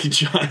Silky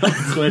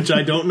Child, which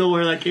I don't know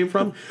where that came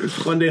from.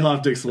 One day I'll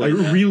have to I explain.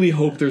 that. really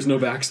hope there's no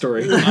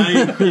backstory.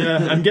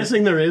 I'm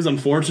guessing there is,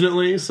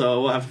 unfortunately.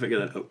 So we'll have to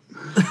figure that out.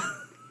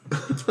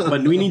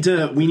 But we need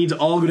to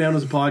all go down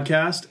as a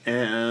podcast,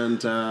 and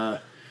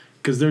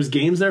because there's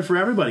games there for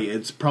everybody.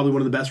 It's probably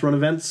one of the best run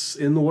events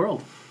in the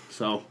world.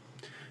 So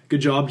good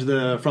job to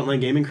the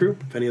Frontline Gaming crew.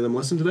 If any of them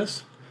listen to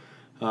this,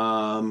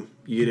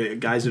 you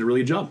guys did a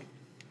really good job.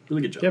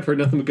 Really good job. Yeah, I've heard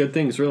nothing but good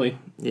things, really.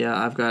 Yeah,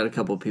 I've got a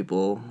couple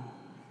people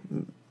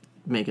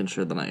making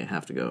sure that I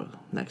have to go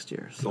next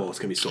year. So. Oh, it's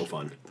gonna be so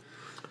fun.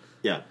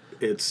 Yeah,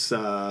 it's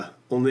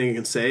only thing I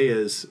can say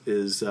is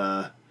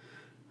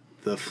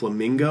The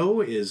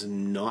Flamingo is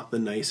not the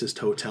nicest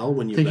hotel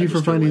when you Thank you for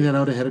register finding late. that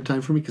out ahead of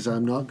time for me because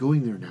I'm not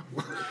going there now.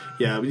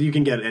 Yeah, but you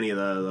can get any of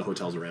the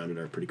hotels around it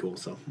are pretty cool.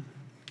 So,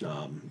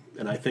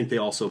 and I think they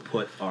also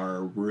put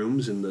our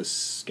rooms in the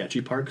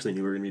sketchy part because they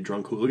knew we were going to be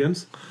drunk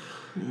hooligans.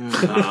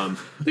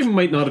 They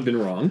might not have been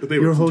wrong. But they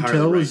Your were entirely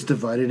hotel right. was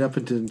divided up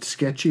into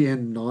sketchy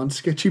and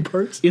non-sketchy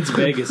parts. It's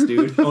Vegas,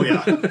 dude. Oh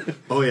yeah,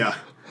 oh yeah.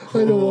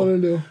 I don't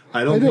want to know.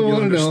 I don't think you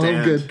want to know. I'm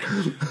understand.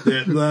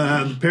 good.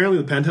 Apparently,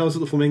 the penthouse at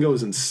the Flamingo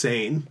is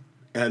insane,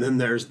 and then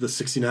there's the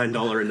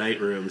 $69 a night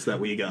rooms that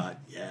we got.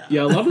 Yeah,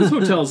 Yeah, a lot of those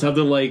hotels have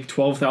the like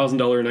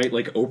 $12,000 a night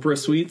like Oprah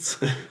suites,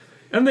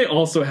 and they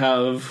also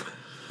have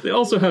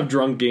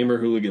drunk gamer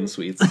hooligan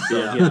suites.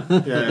 So,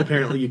 yeah.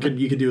 Apparently, you could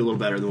do a little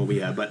better than what we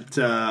had, but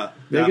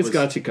Vegas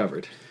got you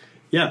covered.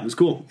 Yeah, it was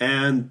cool,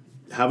 and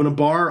having a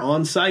bar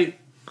on site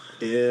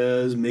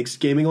makes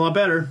gaming a lot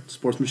better.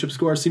 Sportsmanship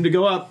scores seem to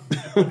go up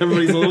when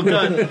everybody's a little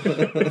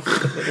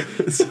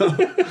cut. So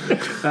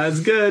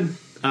that's good.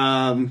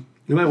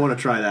 You might want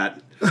to try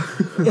that.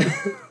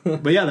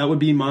 But yeah, that would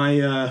be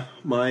my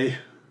my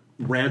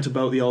rant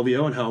about the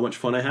LVO and how much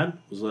fun I had. It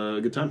was a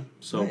good time.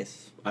 So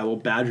Nice. I will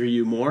badger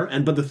you more.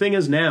 But the thing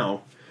is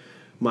now,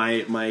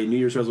 my New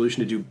Year's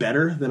resolution to do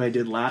better than I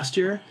did last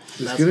year.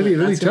 It's going to be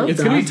really tough.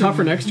 It's going to be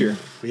tougher next year.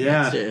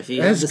 Yeah. If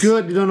you have Has this-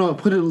 good. No.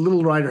 Put it a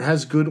little rider.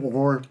 Has good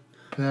or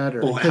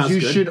better. Oh, Because has you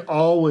good. should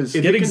always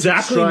Get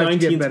exactly strive to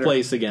get 19th better.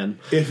 place again.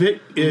 If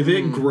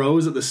it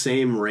grows at the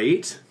same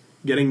rate,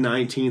 getting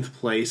 19th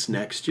place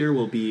next year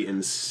will be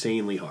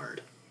insanely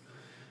hard.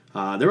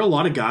 There are a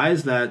lot of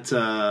guys that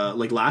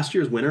like last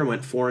year's winner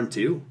went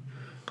 4-2.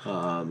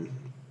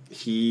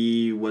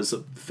 He was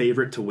a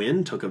favorite to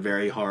win, took a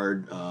very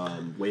hard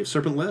Wave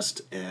Serpent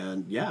list,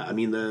 and yeah, I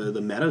mean the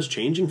meta's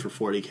changing for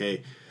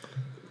 40k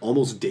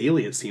almost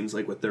daily. It seems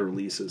like with their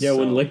releases. Yeah, so.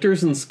 when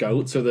Lictors and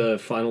Scouts are the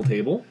final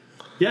table.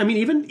 Yeah, I mean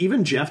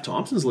even Jeff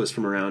Thompson's list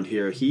from around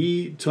here,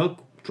 he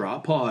took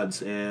drop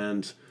pods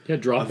and Yeah,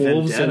 drop a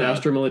wolves and Vendetta.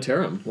 Astra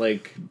Militarum,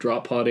 like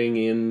drop podding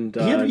in he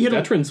had a-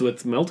 veterans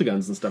with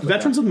meltaguns and stuff.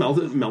 Veterans like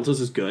that. with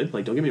Meltas is good.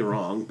 Like, don't get me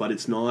wrong, but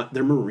it's not.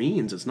 They're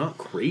Marines. It's not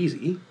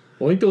crazy.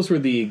 Well, I think those were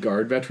the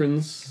guard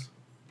veterans.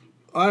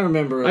 I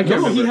remember. I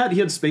can't No, remember. he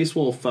had Space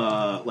Wolf.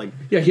 Like,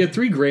 Yeah, he had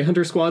 3 Grey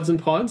Hunter squads and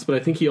pods, but I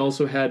think he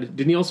also had.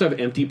 Didn't he also have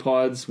empty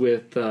pods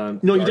with? no,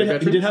 guard he did. He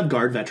veterans? did have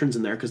guard veterans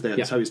in there because that's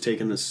Yeah. how he's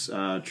taking this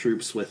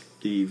troops with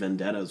the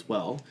Vendetta as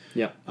well.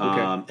 Yeah.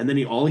 Okay. And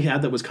then all he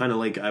had that was kind of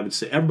like, I would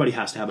say everybody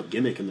has to have a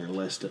gimmick in their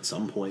list at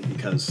some point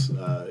because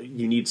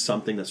you need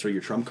something that's sort of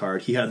your trump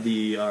card. He had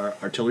the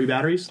artillery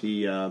batteries,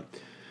 the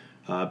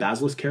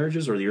Basilisk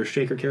carriages or the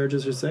Earthshaker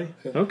carriages, I should say.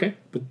 Okay.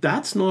 But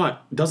doesn't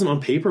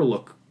on paper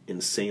look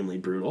insanely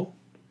brutal.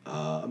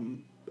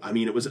 I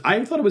mean,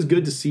 I thought it was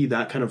good to see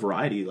that kind of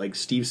variety. Like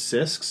Steve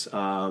Sisk's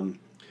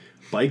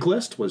bike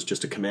list was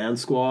just a command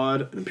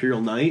squad, an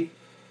Imperial Knight,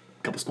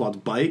 a couple squads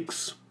of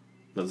bikes.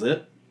 That was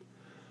it.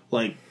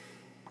 Like,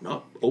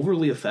 not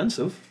overly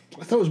offensive.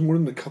 I thought it was more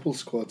than a couple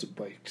squads of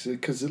bikes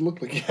because it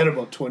looked like he had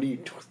about 20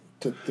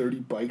 to 30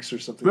 bikes or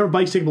something. Remember,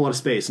 bikes take up a lot of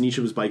space, and each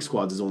of his bike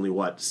squads is only,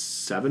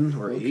 7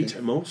 or 8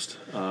 at most?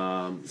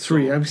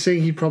 3. I'm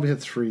saying he probably had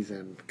 3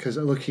 then because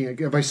looking at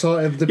if I saw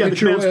if the Yeah,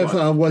 picture the command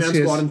squad. was Command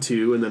his squad and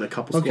 2, and then a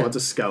couple Okay. squads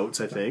of scouts,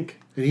 I think.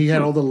 and he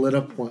had all the lit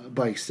up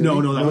bikes. Didn't No,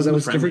 he? no, that wasn't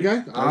was the a different guy.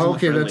 friendly. That wasn't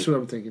the Okay, that's friendly.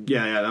 what I'm thinking.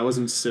 Yeah, that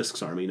wasn't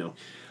Sisk's army, no.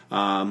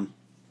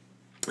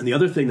 And the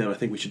other thing that I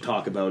think we should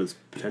talk about is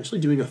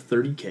potentially doing a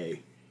 30k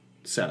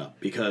setup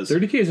because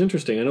 30k is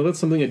interesting. I know that's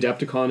something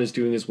Adepticon is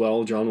doing as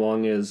well. John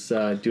Wong is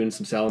doing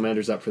some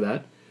salamanders up for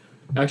that.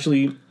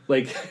 Actually,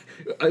 like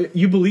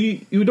you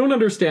don't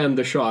understand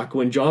the shock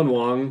when John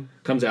Wong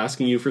comes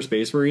asking you for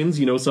Space Marines.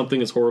 You know something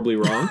is horribly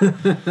wrong.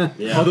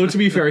 yeah. Although to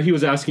be fair, he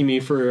was asking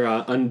me for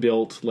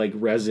unbuilt like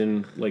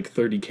resin like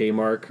 30k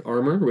mark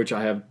armor, which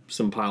I have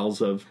some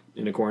piles of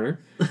in a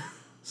corner.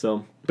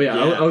 So, but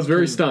yeah, Yeah. I was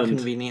very stunned.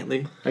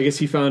 Conveniently. I guess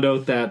he found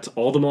out that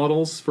all the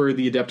models for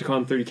the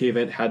Adepticon 30k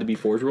event had to be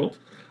Forge World.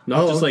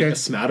 Not Oh, just like okay. a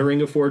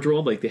smattering of Forge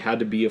World, like they had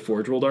to be a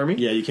Forge World army.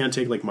 Yeah, you can't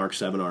take like Mark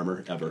 7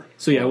 armor ever.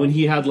 So yeah, when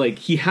he had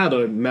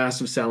a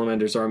massive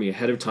Salamanders army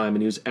ahead of time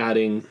and he was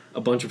adding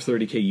a bunch of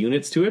 30k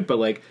units to it, but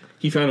like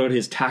he found out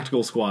his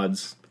tactical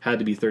squads had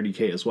to be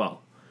 30k as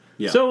well.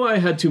 Yeah. So I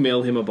had to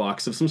mail him a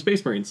box of some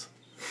Space Marines.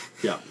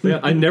 Yeah. But yeah,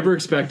 I never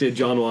expected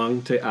John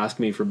Wong to ask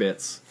me for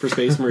bits for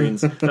Space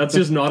Marines. That's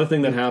just not a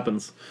thing that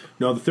happens.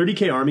 No, the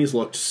 30k armies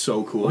looked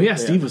so cool. Oh yeah,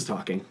 Steve was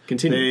talking.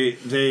 Continue.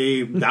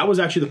 They that was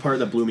actually the part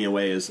that blew me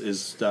away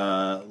is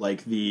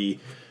like the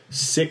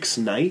 6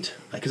 Knight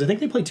because I think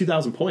they played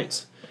 2,000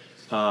 points.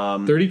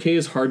 30k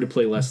is hard to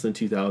play less than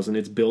 2,000.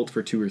 It's built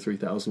for 2,000 or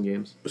 3,000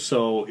 games.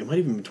 So it might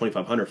even be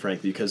 2,500,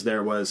 frankly, because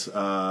there was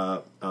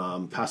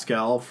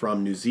Pascal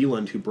from New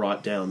Zealand who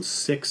brought down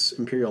 6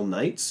 Imperial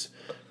Knights,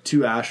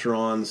 2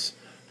 Asherons,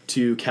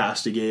 2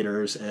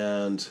 Castigators,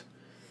 and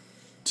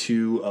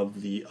 2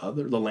 of the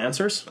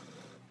Lancers.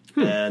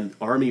 And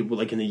army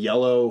like in the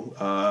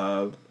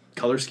yellow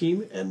color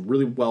scheme and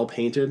really well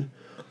painted,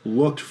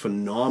 looked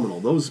phenomenal.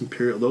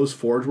 Those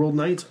Forge World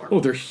Knights are Oh,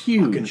 they're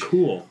fucking huge.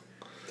 cool.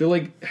 They're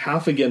like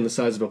half again the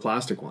size of a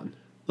plastic one.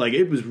 Like,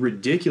 it was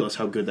ridiculous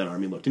how good that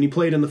army looked. And he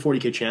played in the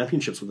 40K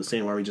championships with the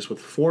same army, just with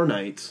 4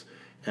 knights,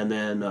 and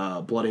then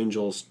Blood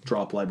Angels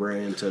drop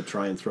Librarian to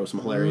try and throw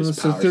some hilarious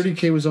So powers.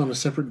 30K was on a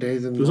separate day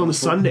than It was on the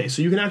Sunday,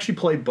 so you can actually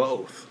play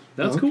both.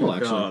 That's cool,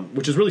 actually.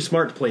 Which is really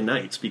smart to play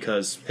knights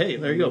because, hey,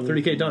 there you go,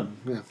 30K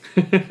done.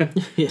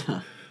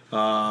 Yeah.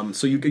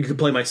 So you could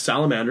play my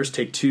Salamanders,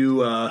 take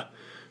two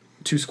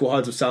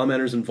squads of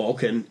Salamanders and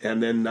Vulcan,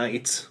 and then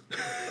knights.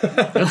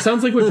 That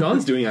sounds like what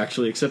John's doing,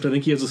 actually, except I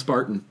think he has a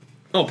Spartan.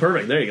 Oh,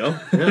 perfect. There you go.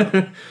 Yeah.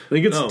 I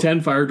think it's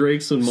 10 Fire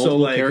Drakes and multiple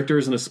like-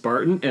 characters and a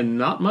Spartan, and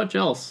not much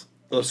else.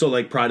 Oh, so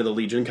like Pride of the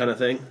Legion kind of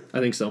thing?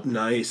 I think so.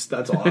 Nice.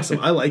 That's awesome.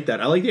 I like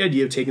that. I like the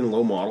idea of taking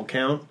low model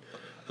count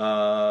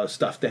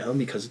stuff down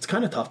because it's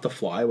kind of tough to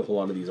fly with a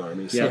lot of these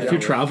armies. Yeah, if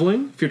you're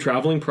traveling,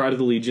 Pride of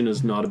the Legion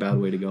is not a bad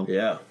way to go.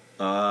 Yeah.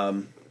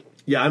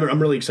 Yeah,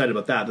 I'm really excited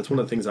about that. That's one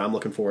of the things that I'm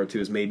looking forward to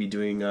is maybe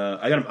doing...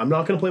 I'm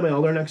not going to play my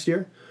Eldar next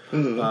year.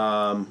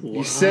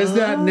 He says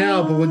that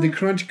now, but when the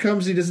crunch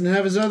comes, he doesn't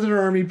have his other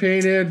army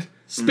painted.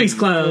 Space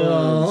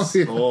Clowns!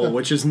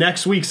 Which is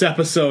next week's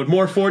episode.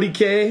 More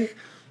 40K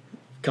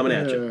coming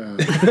at you.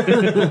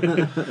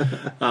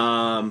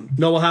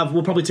 No,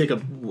 we'll probably take a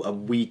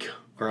week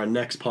or our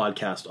next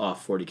podcast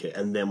off 40K,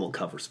 and then we'll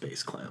cover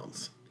Space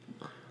Clowns.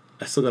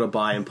 I still got to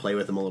buy and play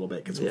with them a little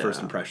bit, get some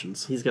first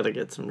impressions. He's got to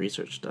get some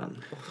research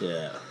done.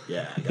 Yeah,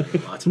 I got to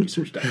get lots of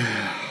research done.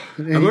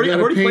 And I've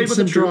already played with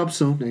some the troop. drop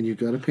zone, and you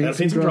got to paint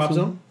Some drop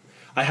zone.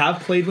 I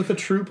have played with a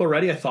troop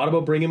already. I thought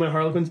about bringing my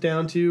Harlequins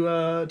down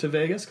to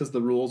Vegas because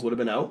the rules would have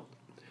been out.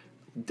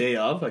 Day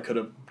of, I could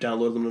have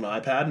downloaded them on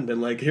an iPad and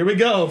been like, here we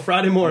go,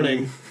 Friday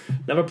morning.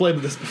 Never played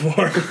with this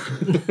before.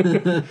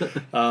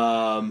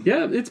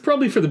 Yeah, it's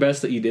probably for the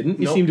best that you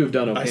didn't. You seem to have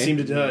done okay. I seem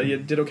to you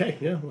did okay.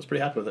 Yeah, I was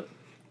pretty happy with it.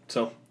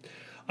 So,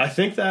 I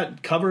think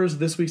that covers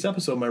this week's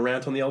episode, my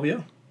rant on the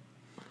LVO.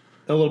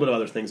 A little bit of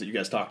other things that you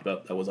guys talked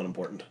about that was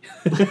unimportant.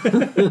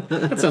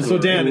 That sounds So,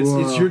 Dan,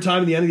 it's your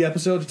time at the end of the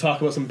episode to talk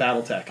about some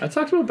BattleTech. I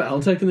talked about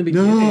BattleTech in the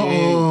beginning.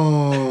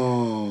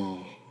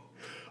 No.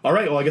 All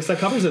right, well, I guess that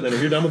covers it then.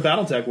 If you're done with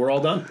BattleTech, we're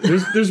all done.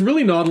 There's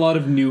really not a lot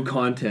of new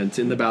content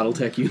in the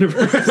BattleTech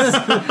universe.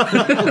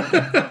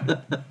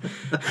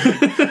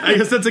 I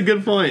guess that's a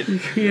good point.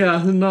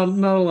 Yeah, not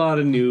a lot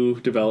of new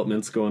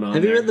developments going on.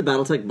 Have you there. read the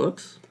BattleTech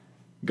books?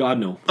 God,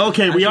 no.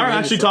 Okay, we are maybe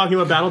actually so. talking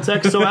about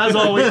BattleTech, so as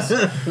always,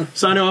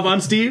 signing off,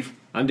 I'm Steve,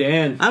 I'm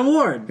Dan. I'm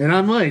Ward. And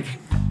I'm Mike.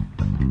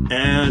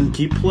 and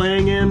keep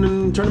playing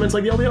in tournaments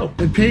like the LVO.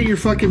 And paint your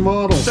fucking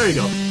models. There you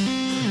go.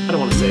 I don't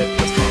want to say it.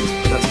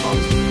 That's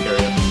Tom's.